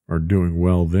doing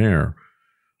well there.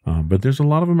 But there's a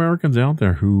lot of Americans out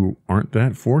there who aren't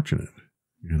that fortunate.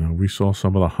 You know, we saw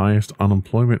some of the highest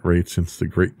unemployment rates since the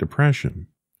Great Depression.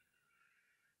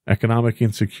 Economic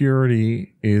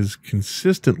insecurity is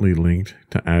consistently linked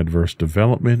to adverse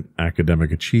development,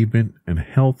 academic achievement, and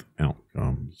health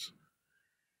outcomes.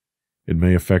 It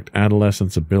may affect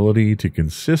adolescents' ability to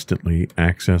consistently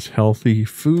access healthy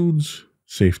foods,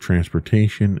 safe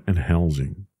transportation, and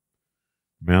housing.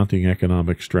 Mounting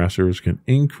economic stressors can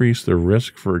increase the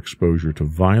risk for exposure to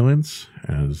violence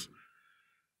as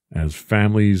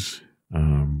families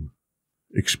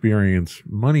experience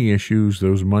money issues.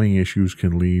 Those money issues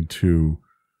can lead to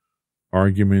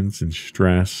arguments and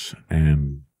stress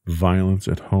and violence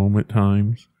at home at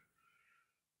times.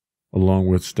 Along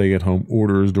with stay-at-home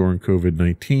orders during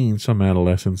COVID-19, some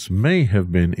adolescents may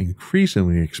have been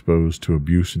increasingly exposed to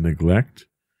abuse and neglect,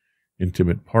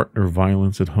 intimate partner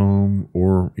violence at home,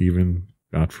 or even,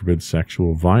 God forbid,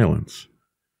 sexual violence.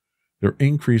 Their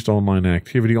increased online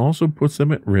activity also puts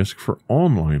them at risk for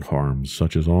online harms,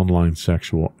 such as online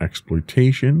sexual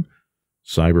exploitation,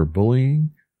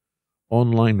 cyberbullying,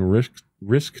 online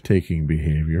risk-taking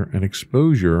behavior, and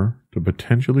exposure to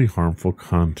potentially harmful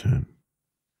content.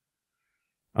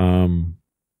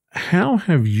 How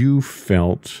have you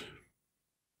felt?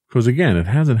 Because again, it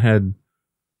hasn't had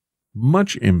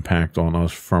much impact on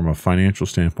us from a financial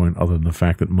standpoint, other than the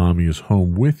fact that mommy is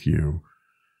home with you.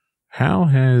 How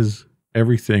has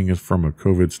everything from a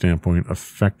COVID standpoint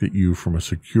affected you from a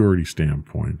security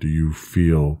standpoint? Do you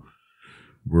feel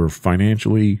we're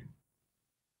financially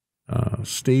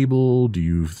stable? Do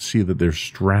you see that there's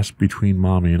stress between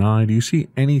mommy and I? Do you see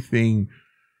anything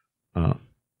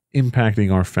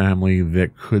impacting our family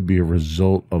that could be a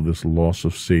result of this loss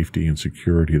of safety and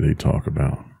security they talk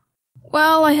about?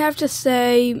 Well, I have to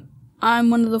say I'm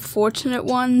one of the fortunate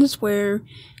ones where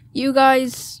you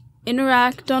guys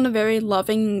interact on a very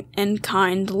loving and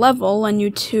kind level, and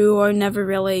you two are never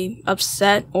really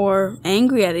upset or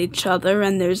angry at each other,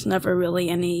 and there's never really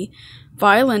any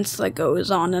violence that goes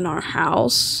on in our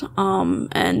house.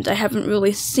 And I haven't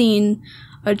really seen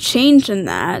a change in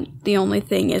that. The only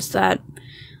thing is that,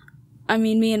 I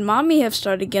mean, me and mommy have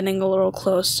started getting a little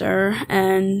closer,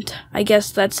 and I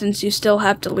guess that since you still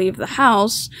have to leave the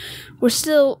house,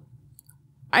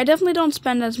 I definitely don't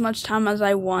spend as much time as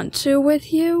I want to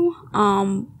with you,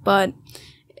 but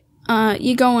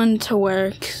you go into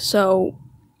work, so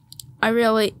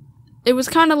it was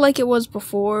kind of like it was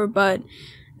before, but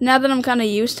now that I'm kind of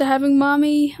used to having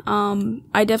mommy,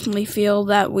 I definitely feel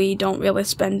that we don't really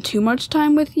spend too much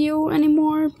time with you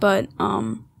anymore, but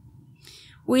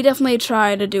we definitely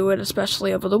try to do it,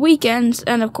 especially over the weekends,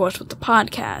 and of course with the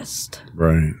podcast.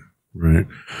 Right.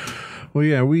 Well,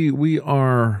 yeah, we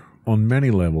are, on many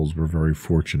levels, we're very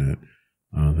fortunate.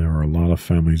 There are a lot of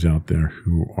families out there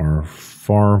who are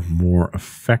far more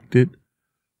affected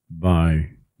by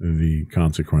the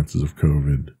consequences of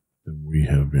COVID than we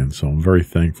have been. So I'm very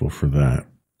thankful for that.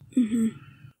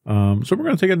 Mm-hmm. So we're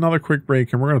going to take another quick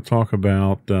break, and we're going to talk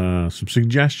about some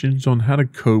suggestions on how to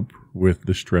cope with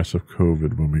the stress of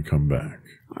COVID when we come back.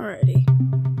 Alrighty.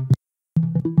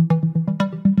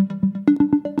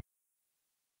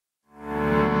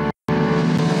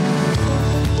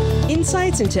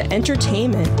 Insights into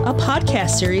Entertainment, a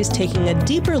podcast series taking a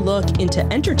deeper look into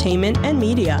entertainment and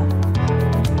media.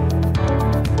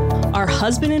 Our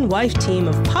husband and wife team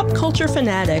of pop culture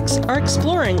fanatics are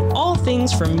exploring all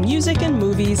things from music and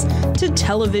movies to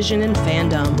television and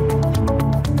fandom.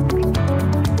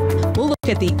 We'll look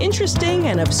at the interesting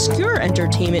and obscure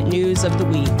entertainment news of the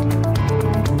week.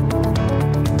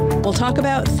 We'll talk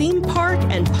about theme park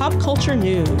and pop culture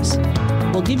news.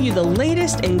 We'll give you the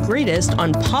latest and greatest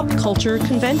on pop culture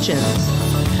conventions.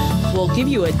 We'll give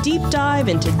you a deep dive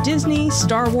into Disney,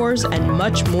 Star Wars, and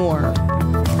much more.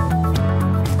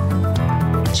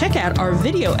 Check out our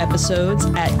video episodes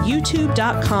at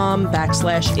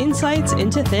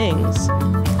youtube.com/insightsintothings.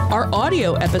 Our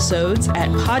audio episodes at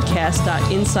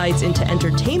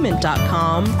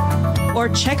podcast.insightsintoentertainment.com, or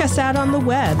check us out on the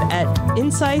web at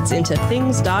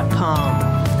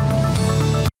insightsintothings.com.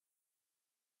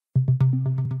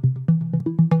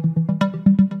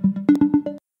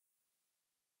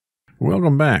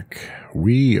 Welcome back.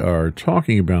 We are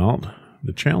talking about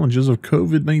the challenges of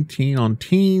COVID-19 on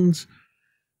teens,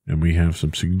 and we have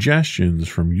some suggestions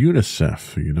from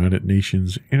UNICEF, the United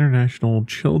Nations International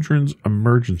Children's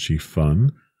Emergency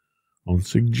Fund, on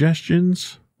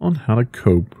suggestions on how to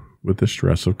cope with the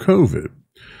stress of COVID.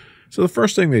 So the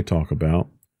first thing they talk about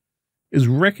is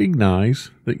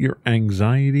recognize that your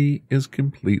anxiety is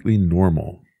completely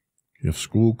normal. If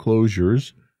school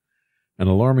closures and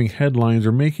alarming headlines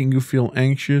are making you feel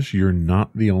anxious, you're not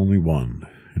the only one.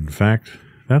 In fact,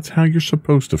 that's how you're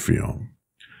supposed to feel.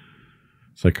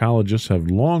 Psychologists have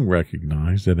long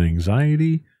recognized that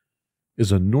anxiety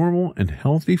is a normal and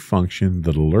healthy function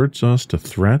that alerts us to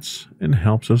threats and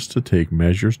helps us to take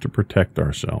measures to protect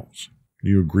ourselves. Do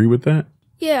you agree with that?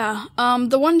 Yeah,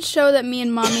 the one show that me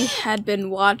and Mommy had been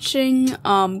watching,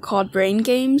 called Brain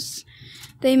Games,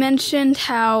 they mentioned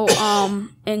how,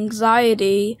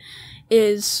 anxiety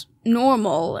is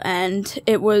normal, and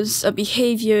it was a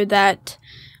behavior that,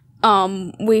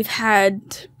 we've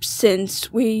had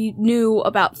since we knew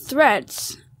about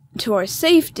threats to our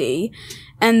safety,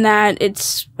 and that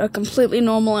it's a completely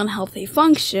normal and healthy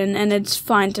function, and it's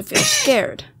fine to feel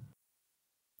scared.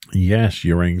 Yes,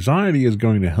 your anxiety is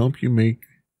going to help you make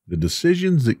the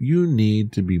decisions that you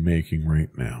need to be making right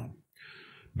now.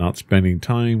 Not spending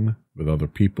time with other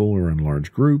people or in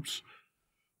large groups,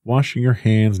 washing your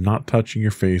hands, not touching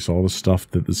your face, all the stuff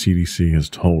that the CDC has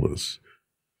told us.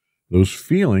 Those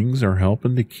feelings are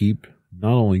helping to keep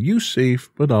not only you safe,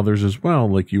 but others as well,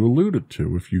 like you alluded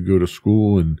to. If you go to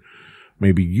school and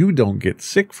maybe you don't get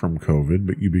sick from COVID,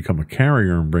 but you become a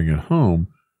carrier and bring it home,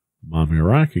 Mommy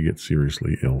or I could get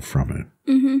seriously ill from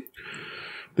it. Mm-hmm.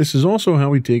 This is also how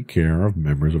we take care of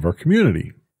members of our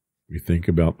community. We think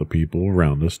about the people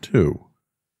around us too.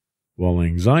 While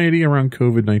anxiety around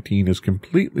COVID-19 is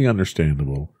completely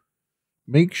understandable,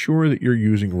 make sure that you're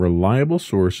using reliable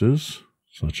sources,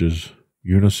 such as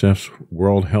UNICEF's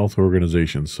World Health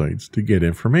Organization sites, to get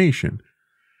information.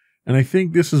 And I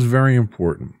think this is very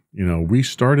important. You know, we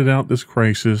started out this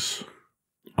crisis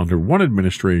under one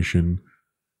administration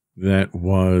that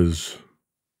was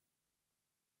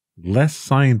less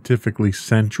scientifically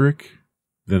centric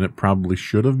than it probably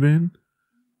should have been.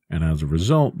 And as a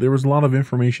result, there was a lot of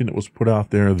information that was put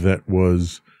out there that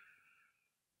was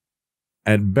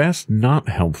at best not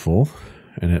helpful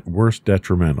and at worst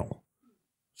detrimental.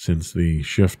 Since the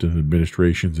shift in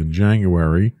administrations in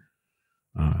January,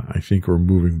 I think we're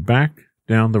moving back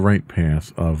down the right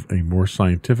path of a more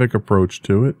scientific approach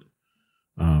to it.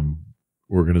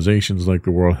 Organizations like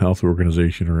the World Health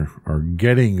Organization are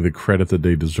getting the credit that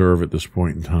they deserve at this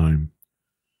point in time.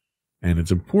 And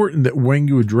it's important that when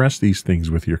you address these things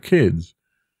with your kids,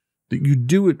 that you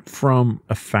do it from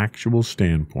a factual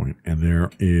standpoint. And there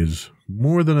is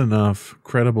more than enough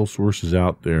credible sources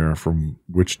out there from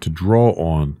which to draw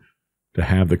on to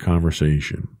have the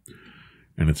conversation.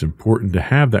 And it's important to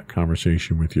have that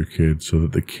conversation with your kids so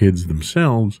that the kids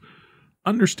themselves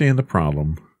understand the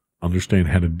problem, understand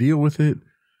how to deal with it,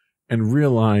 and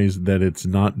realize that it's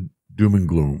not doom and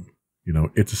gloom. You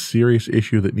know, it's a serious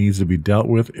issue that needs to be dealt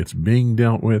with. It's being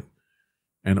dealt with,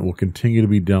 and it will continue to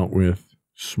be dealt with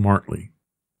smartly.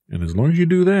 And as long as you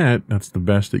do that, that's the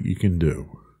best that you can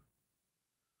do.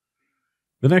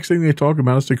 The next thing they talk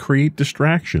about is to create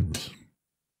distractions.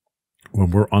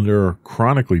 When we're under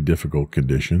chronically difficult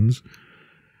conditions,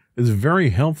 it's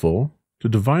very helpful to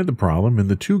divide the problem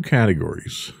into two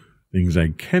categories: things I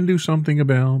can do something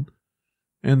about,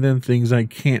 and then things I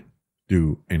can't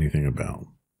do anything about.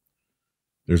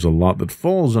 There's a lot that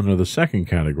falls under the second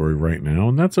category right now,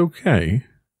 and that's okay.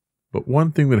 But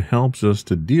one thing that helps us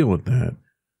to deal with that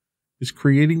is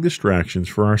creating distractions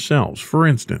for ourselves. For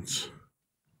instance,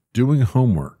 doing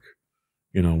homework.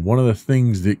 You know, one of the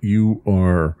things that you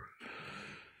are,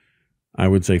 I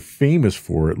would say, famous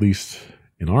for, at least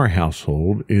in our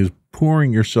household, is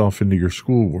pouring yourself into your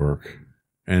schoolwork.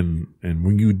 And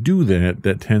when you do that,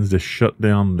 that tends to shut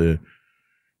down the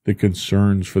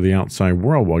concerns for the outside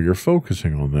world while you're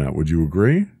focusing on that. Would you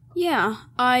agree? Yeah,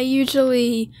 I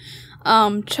usually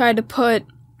try to put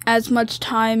as much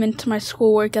time into my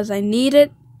schoolwork as I need.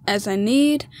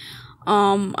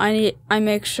 I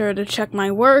make sure to check my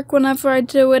work whenever I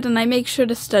do it, and I make sure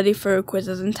to study for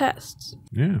quizzes and tests.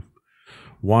 Yeah.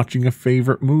 Watching a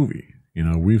favorite movie. You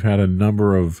know, we've had a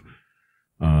number of,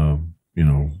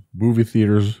 movie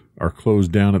theaters are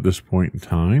closed down at this point in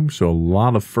time. So a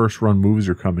lot of first-run movies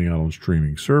are coming out on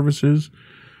streaming services.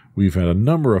 We've had a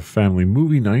number of family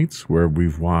movie nights where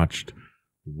we've watched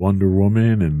Wonder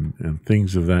Woman and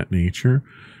things of that nature.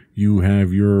 You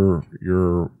have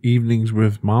your evenings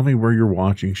with Mommy where you're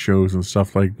watching shows and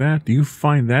stuff like that. Do you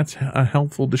find that's a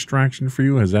helpful distraction for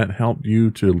you? Has that helped you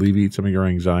to alleviate some of your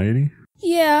anxiety?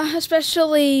 Yeah,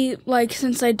 especially,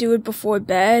 since I do it before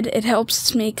bed, it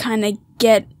helps me kind of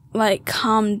get,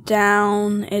 calmed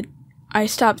down. It I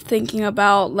stop thinking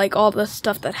about, like, all the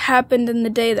stuff that happened in the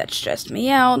day that stressed me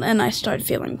out, and I start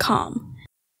feeling calm.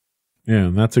 Yeah,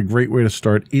 and that's a great way to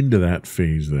start into that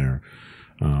phase there.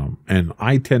 And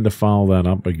I tend to follow that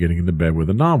up by getting into bed with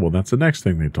a novel. That's the next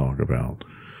thing they talk about.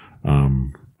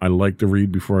 I like to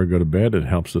read before I go to bed. It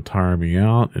helps to tire me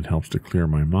out. It helps to clear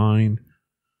my mind.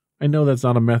 I know that's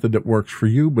not a method that works for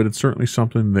you, but it's certainly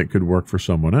something that could work for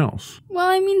someone else. Well,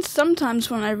 I mean,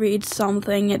 sometimes when I read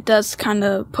something, it does kind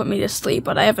of put me to sleep,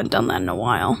 but I haven't done that in a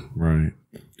while. Right.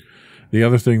 The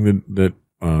other thing that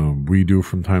we do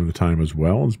from time to time as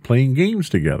well is playing games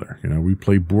together. You know, we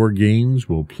play board games.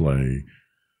 We'll play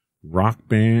Rock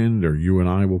Band, or you and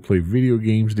I will play video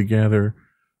games together.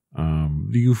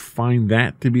 Do you find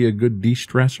that to be a good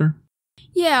de-stressor?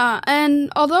 Yeah,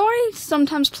 and although I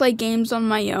sometimes play games on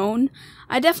my own,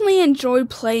 I definitely enjoy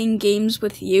playing games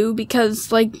with you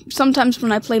because, like, sometimes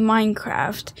when I play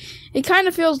Minecraft, it kind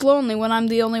of feels lonely when I'm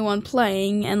the only one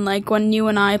playing, and, like, when you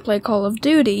and I play Call of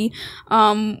Duty,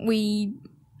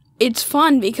 it's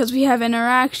fun because we have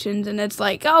interactions, and it's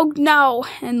like, oh, no,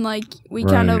 and, like, we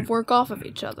kind of work off of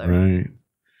each other. Right.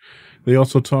 They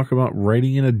also talk about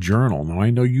writing in a journal. Now, I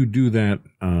know you do that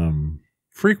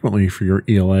frequently for your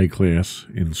ELA class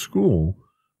in school,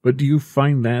 but do you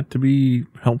find that to be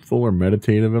helpful or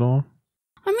meditative at all?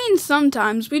 I mean,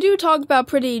 sometimes. We do talk about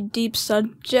pretty deep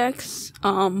subjects.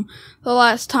 The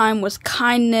last time was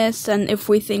kindness and if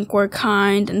we think we're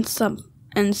kind and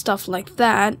stuff like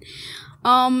that.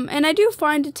 And I do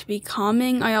find it to be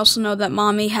calming. I also know that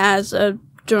Mommy has a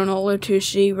journal or two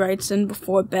she writes in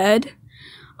before bed.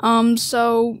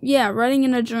 So, yeah, writing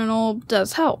in a journal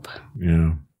does help.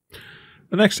 Yeah.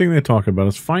 The next thing they talk about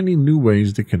is finding new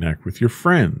ways to connect with your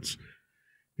friends.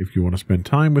 If you want to spend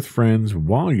time with friends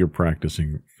while you're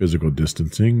practicing physical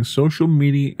distancing, social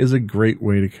media is a great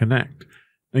way to connect.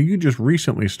 Now, you just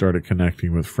recently started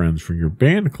connecting with friends from your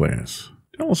band class.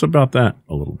 Tell us about that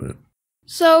a little bit.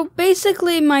 So,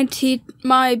 basically,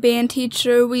 my band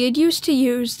teacher, we had used to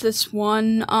use this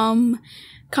one,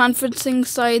 conferencing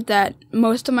site that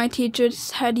most of my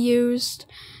teachers had used.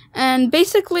 And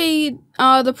basically,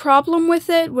 the problem with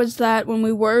it was that when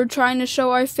we were trying to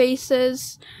show our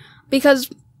faces, because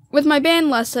with my band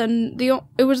lesson,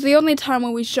 it was the only time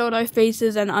when we showed our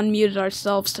faces and unmuted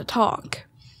ourselves to talk.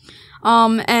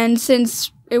 And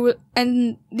since it was,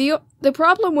 and the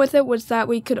problem with it was that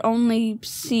we could only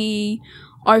see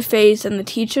our face and the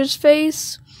teacher's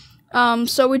face.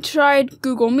 So we tried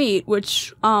Google Meet,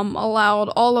 which allowed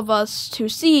all of us to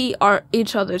see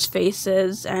each other's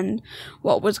faces and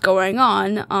what was going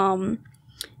on.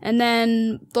 And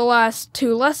then the last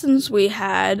two lessons we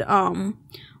had,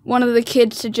 one of the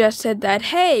kids suggested that,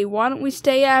 hey, why don't we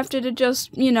stay after to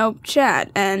just,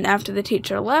 chat? And after the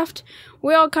teacher left,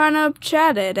 we all kind of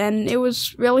chatted, and it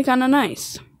was really kind of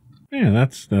nice. Yeah,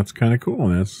 that's kind of cool.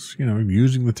 That's,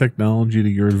 using the technology to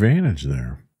your advantage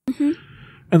there. Mm-hmm.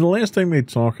 And the last thing they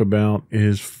talk about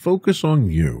is focus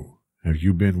on you. Have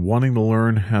you been wanting to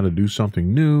learn how to do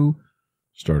something new,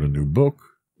 start a new book,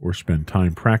 or spend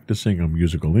time practicing a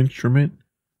musical instrument?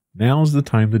 Now's the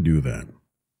time to do that.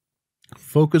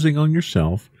 Focusing on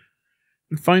yourself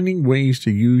and finding ways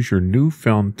to use your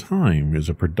newfound time is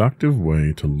a productive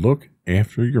way to look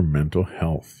after your mental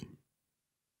health.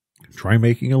 Try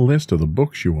making a list of the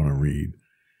books you want to read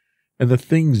and the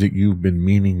things that you've been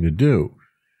meaning to do.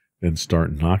 Then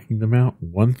start knocking them out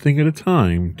one thing at a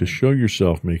time to show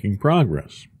yourself making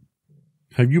progress.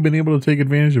 Have you been able to take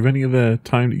advantage of any of the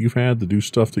time that you've had to do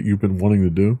stuff that you've been wanting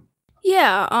to do?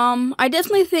 Yeah, I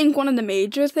definitely think one of the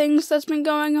major things that's been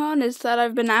going on is that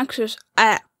I've been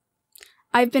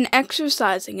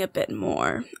exercising a bit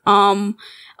more.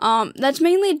 That's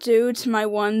mainly due to my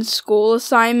one school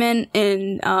assignment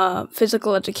in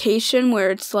physical education,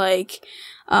 where it's like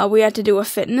we had to do a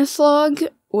fitness log,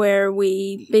 where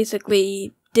we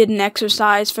basically did an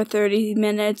exercise for 30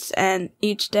 minutes and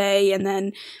each day, and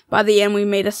then by the end we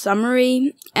made a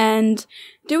summary. And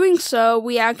doing so,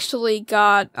 we actually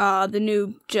got the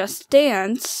new Just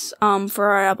Dance for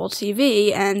our Apple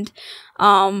TV, and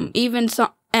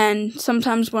and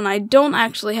sometimes when I don't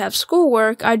actually have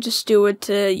schoolwork, I just do it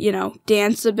to,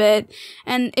 dance a bit.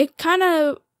 And I kind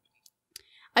of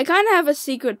have a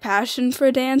secret passion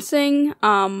for dancing.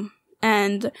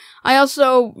 And I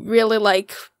also really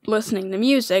like listening to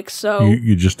music, so...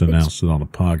 You just announced it on a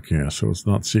podcast, so it's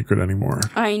not secret anymore.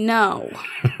 I know.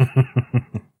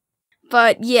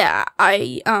 But yeah,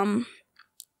 I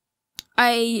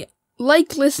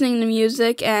like listening to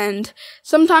music, and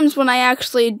sometimes when I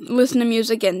actually listen to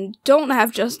music and don't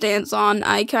have Just Dance on,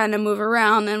 I kind of move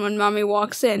around, and when Mommy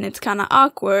walks in, it's kind of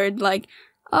awkward, like,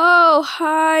 Oh,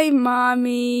 hi,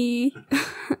 Mommy.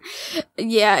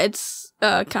 Yeah, it's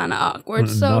kind of awkward.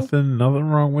 So Nothing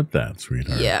wrong with that,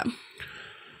 sweetheart. yeah.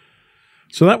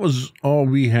 So that was all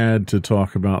we had to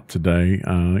talk about today.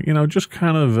 Just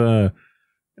kind of a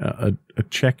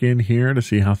check-in here to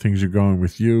see how things are going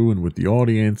with you and with the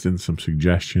audience, and some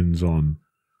suggestions on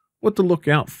what to look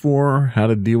out for, how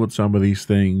to deal with some of these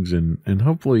things, and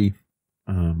hopefully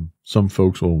some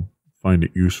folks will find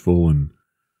it useful. And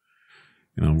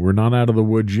we're not out of the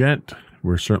woods yet.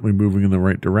 We're certainly moving in the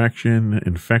right direction.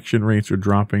 Infection rates are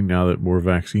dropping now that more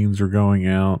vaccines are going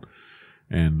out.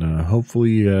 And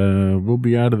hopefully we'll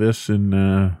be out of this in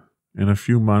a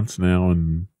few months now,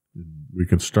 and we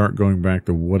can start going back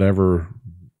to whatever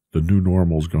the new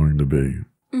normal is going to be.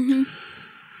 Mm-hmm.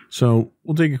 So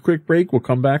we'll take a quick break. We'll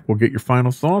come back. We'll get your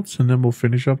final thoughts, and then we'll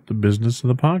finish up the business of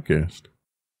the podcast.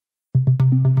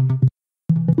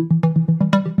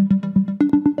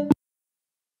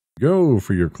 Go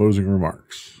for your closing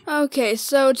remarks. Okay,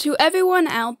 so to everyone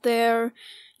out there,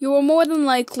 you are more than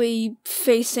likely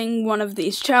facing one of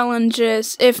these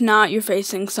challenges. If not, you're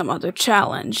facing some other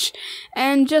challenge.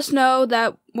 And just know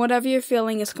that whatever you're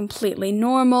feeling is completely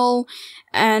normal,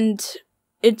 and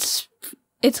it's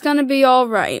gonna be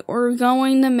alright. We're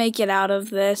going to make it out of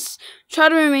this. Try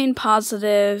to remain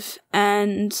positive,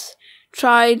 and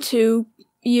try to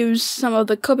use some of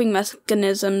the coping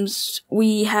mechanisms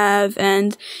we have,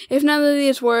 and if none of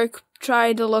these work,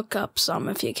 try to look up some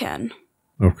if you can.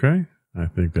 Okay. I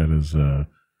think that is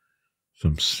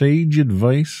some sage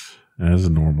advice as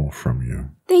normal from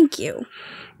you. Thank you.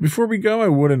 Before we go, I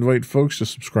would invite folks to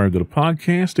subscribe to the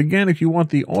podcast. Again, if you want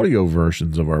the audio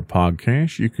versions of our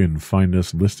podcast, you can find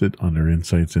us listed under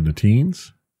Insights into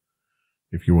Teens.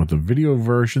 If you want the video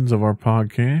versions of our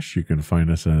podcast, you can find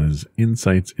us as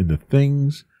Insights into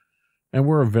Things, and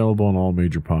we're available on all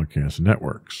major podcast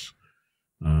networks.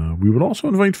 We would also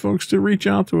invite folks to reach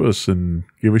out to us and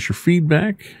give us your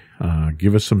feedback.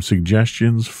 Give us some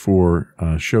suggestions for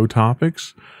show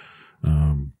topics.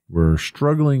 We're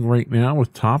struggling right now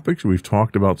with topics. We've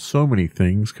talked about so many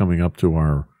things coming up to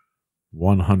our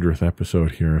 100th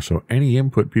episode here. So any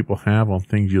input people have on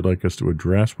things you'd like us to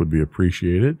address would be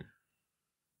appreciated.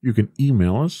 You can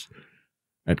email us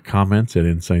at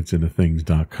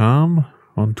comments@insightsintothings.com.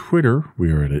 On Twitter,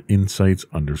 we are at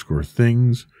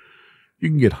insights_things. You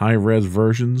can get high-res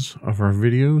versions of our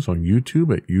videos on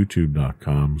YouTube at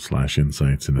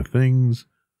youtube.com/insightsintothings.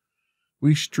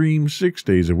 We stream 6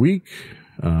 days a week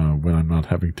when I'm not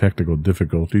having technical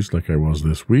difficulties like I was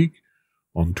this week.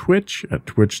 On Twitch at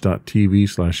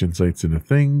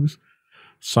twitch.tv/insightsintothings.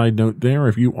 Side note there,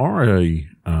 if you are a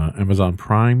Amazon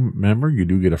Prime member, you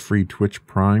do get a free Twitch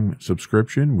Prime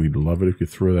subscription. We'd love it if you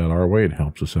throw that our way. It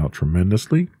helps us out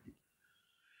tremendously.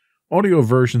 Audio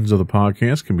versions of the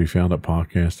podcast can be found at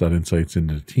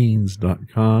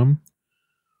podcast.insightsintoteens.com.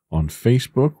 On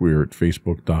Facebook, we're at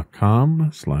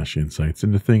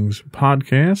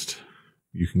facebook.com/insightsintothingspodcast.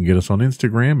 You can get us on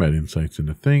Instagram at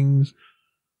insightsintothings,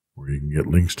 or you can get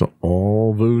links to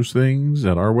all those things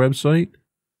at our website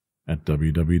at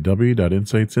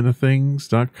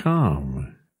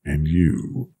www.insightsintothings.com. And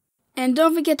you. And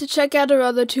don't forget to check out our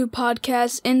other two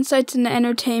podcasts, Insights into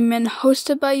Entertainment,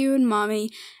 hosted by you and Mommy,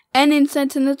 and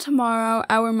Insights into Tomorrow,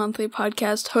 our monthly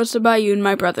podcast, hosted by you and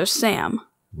my brother Sam.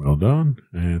 Well done.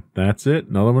 And that's it.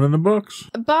 Another one in the books.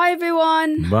 Bye,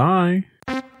 everyone. Bye.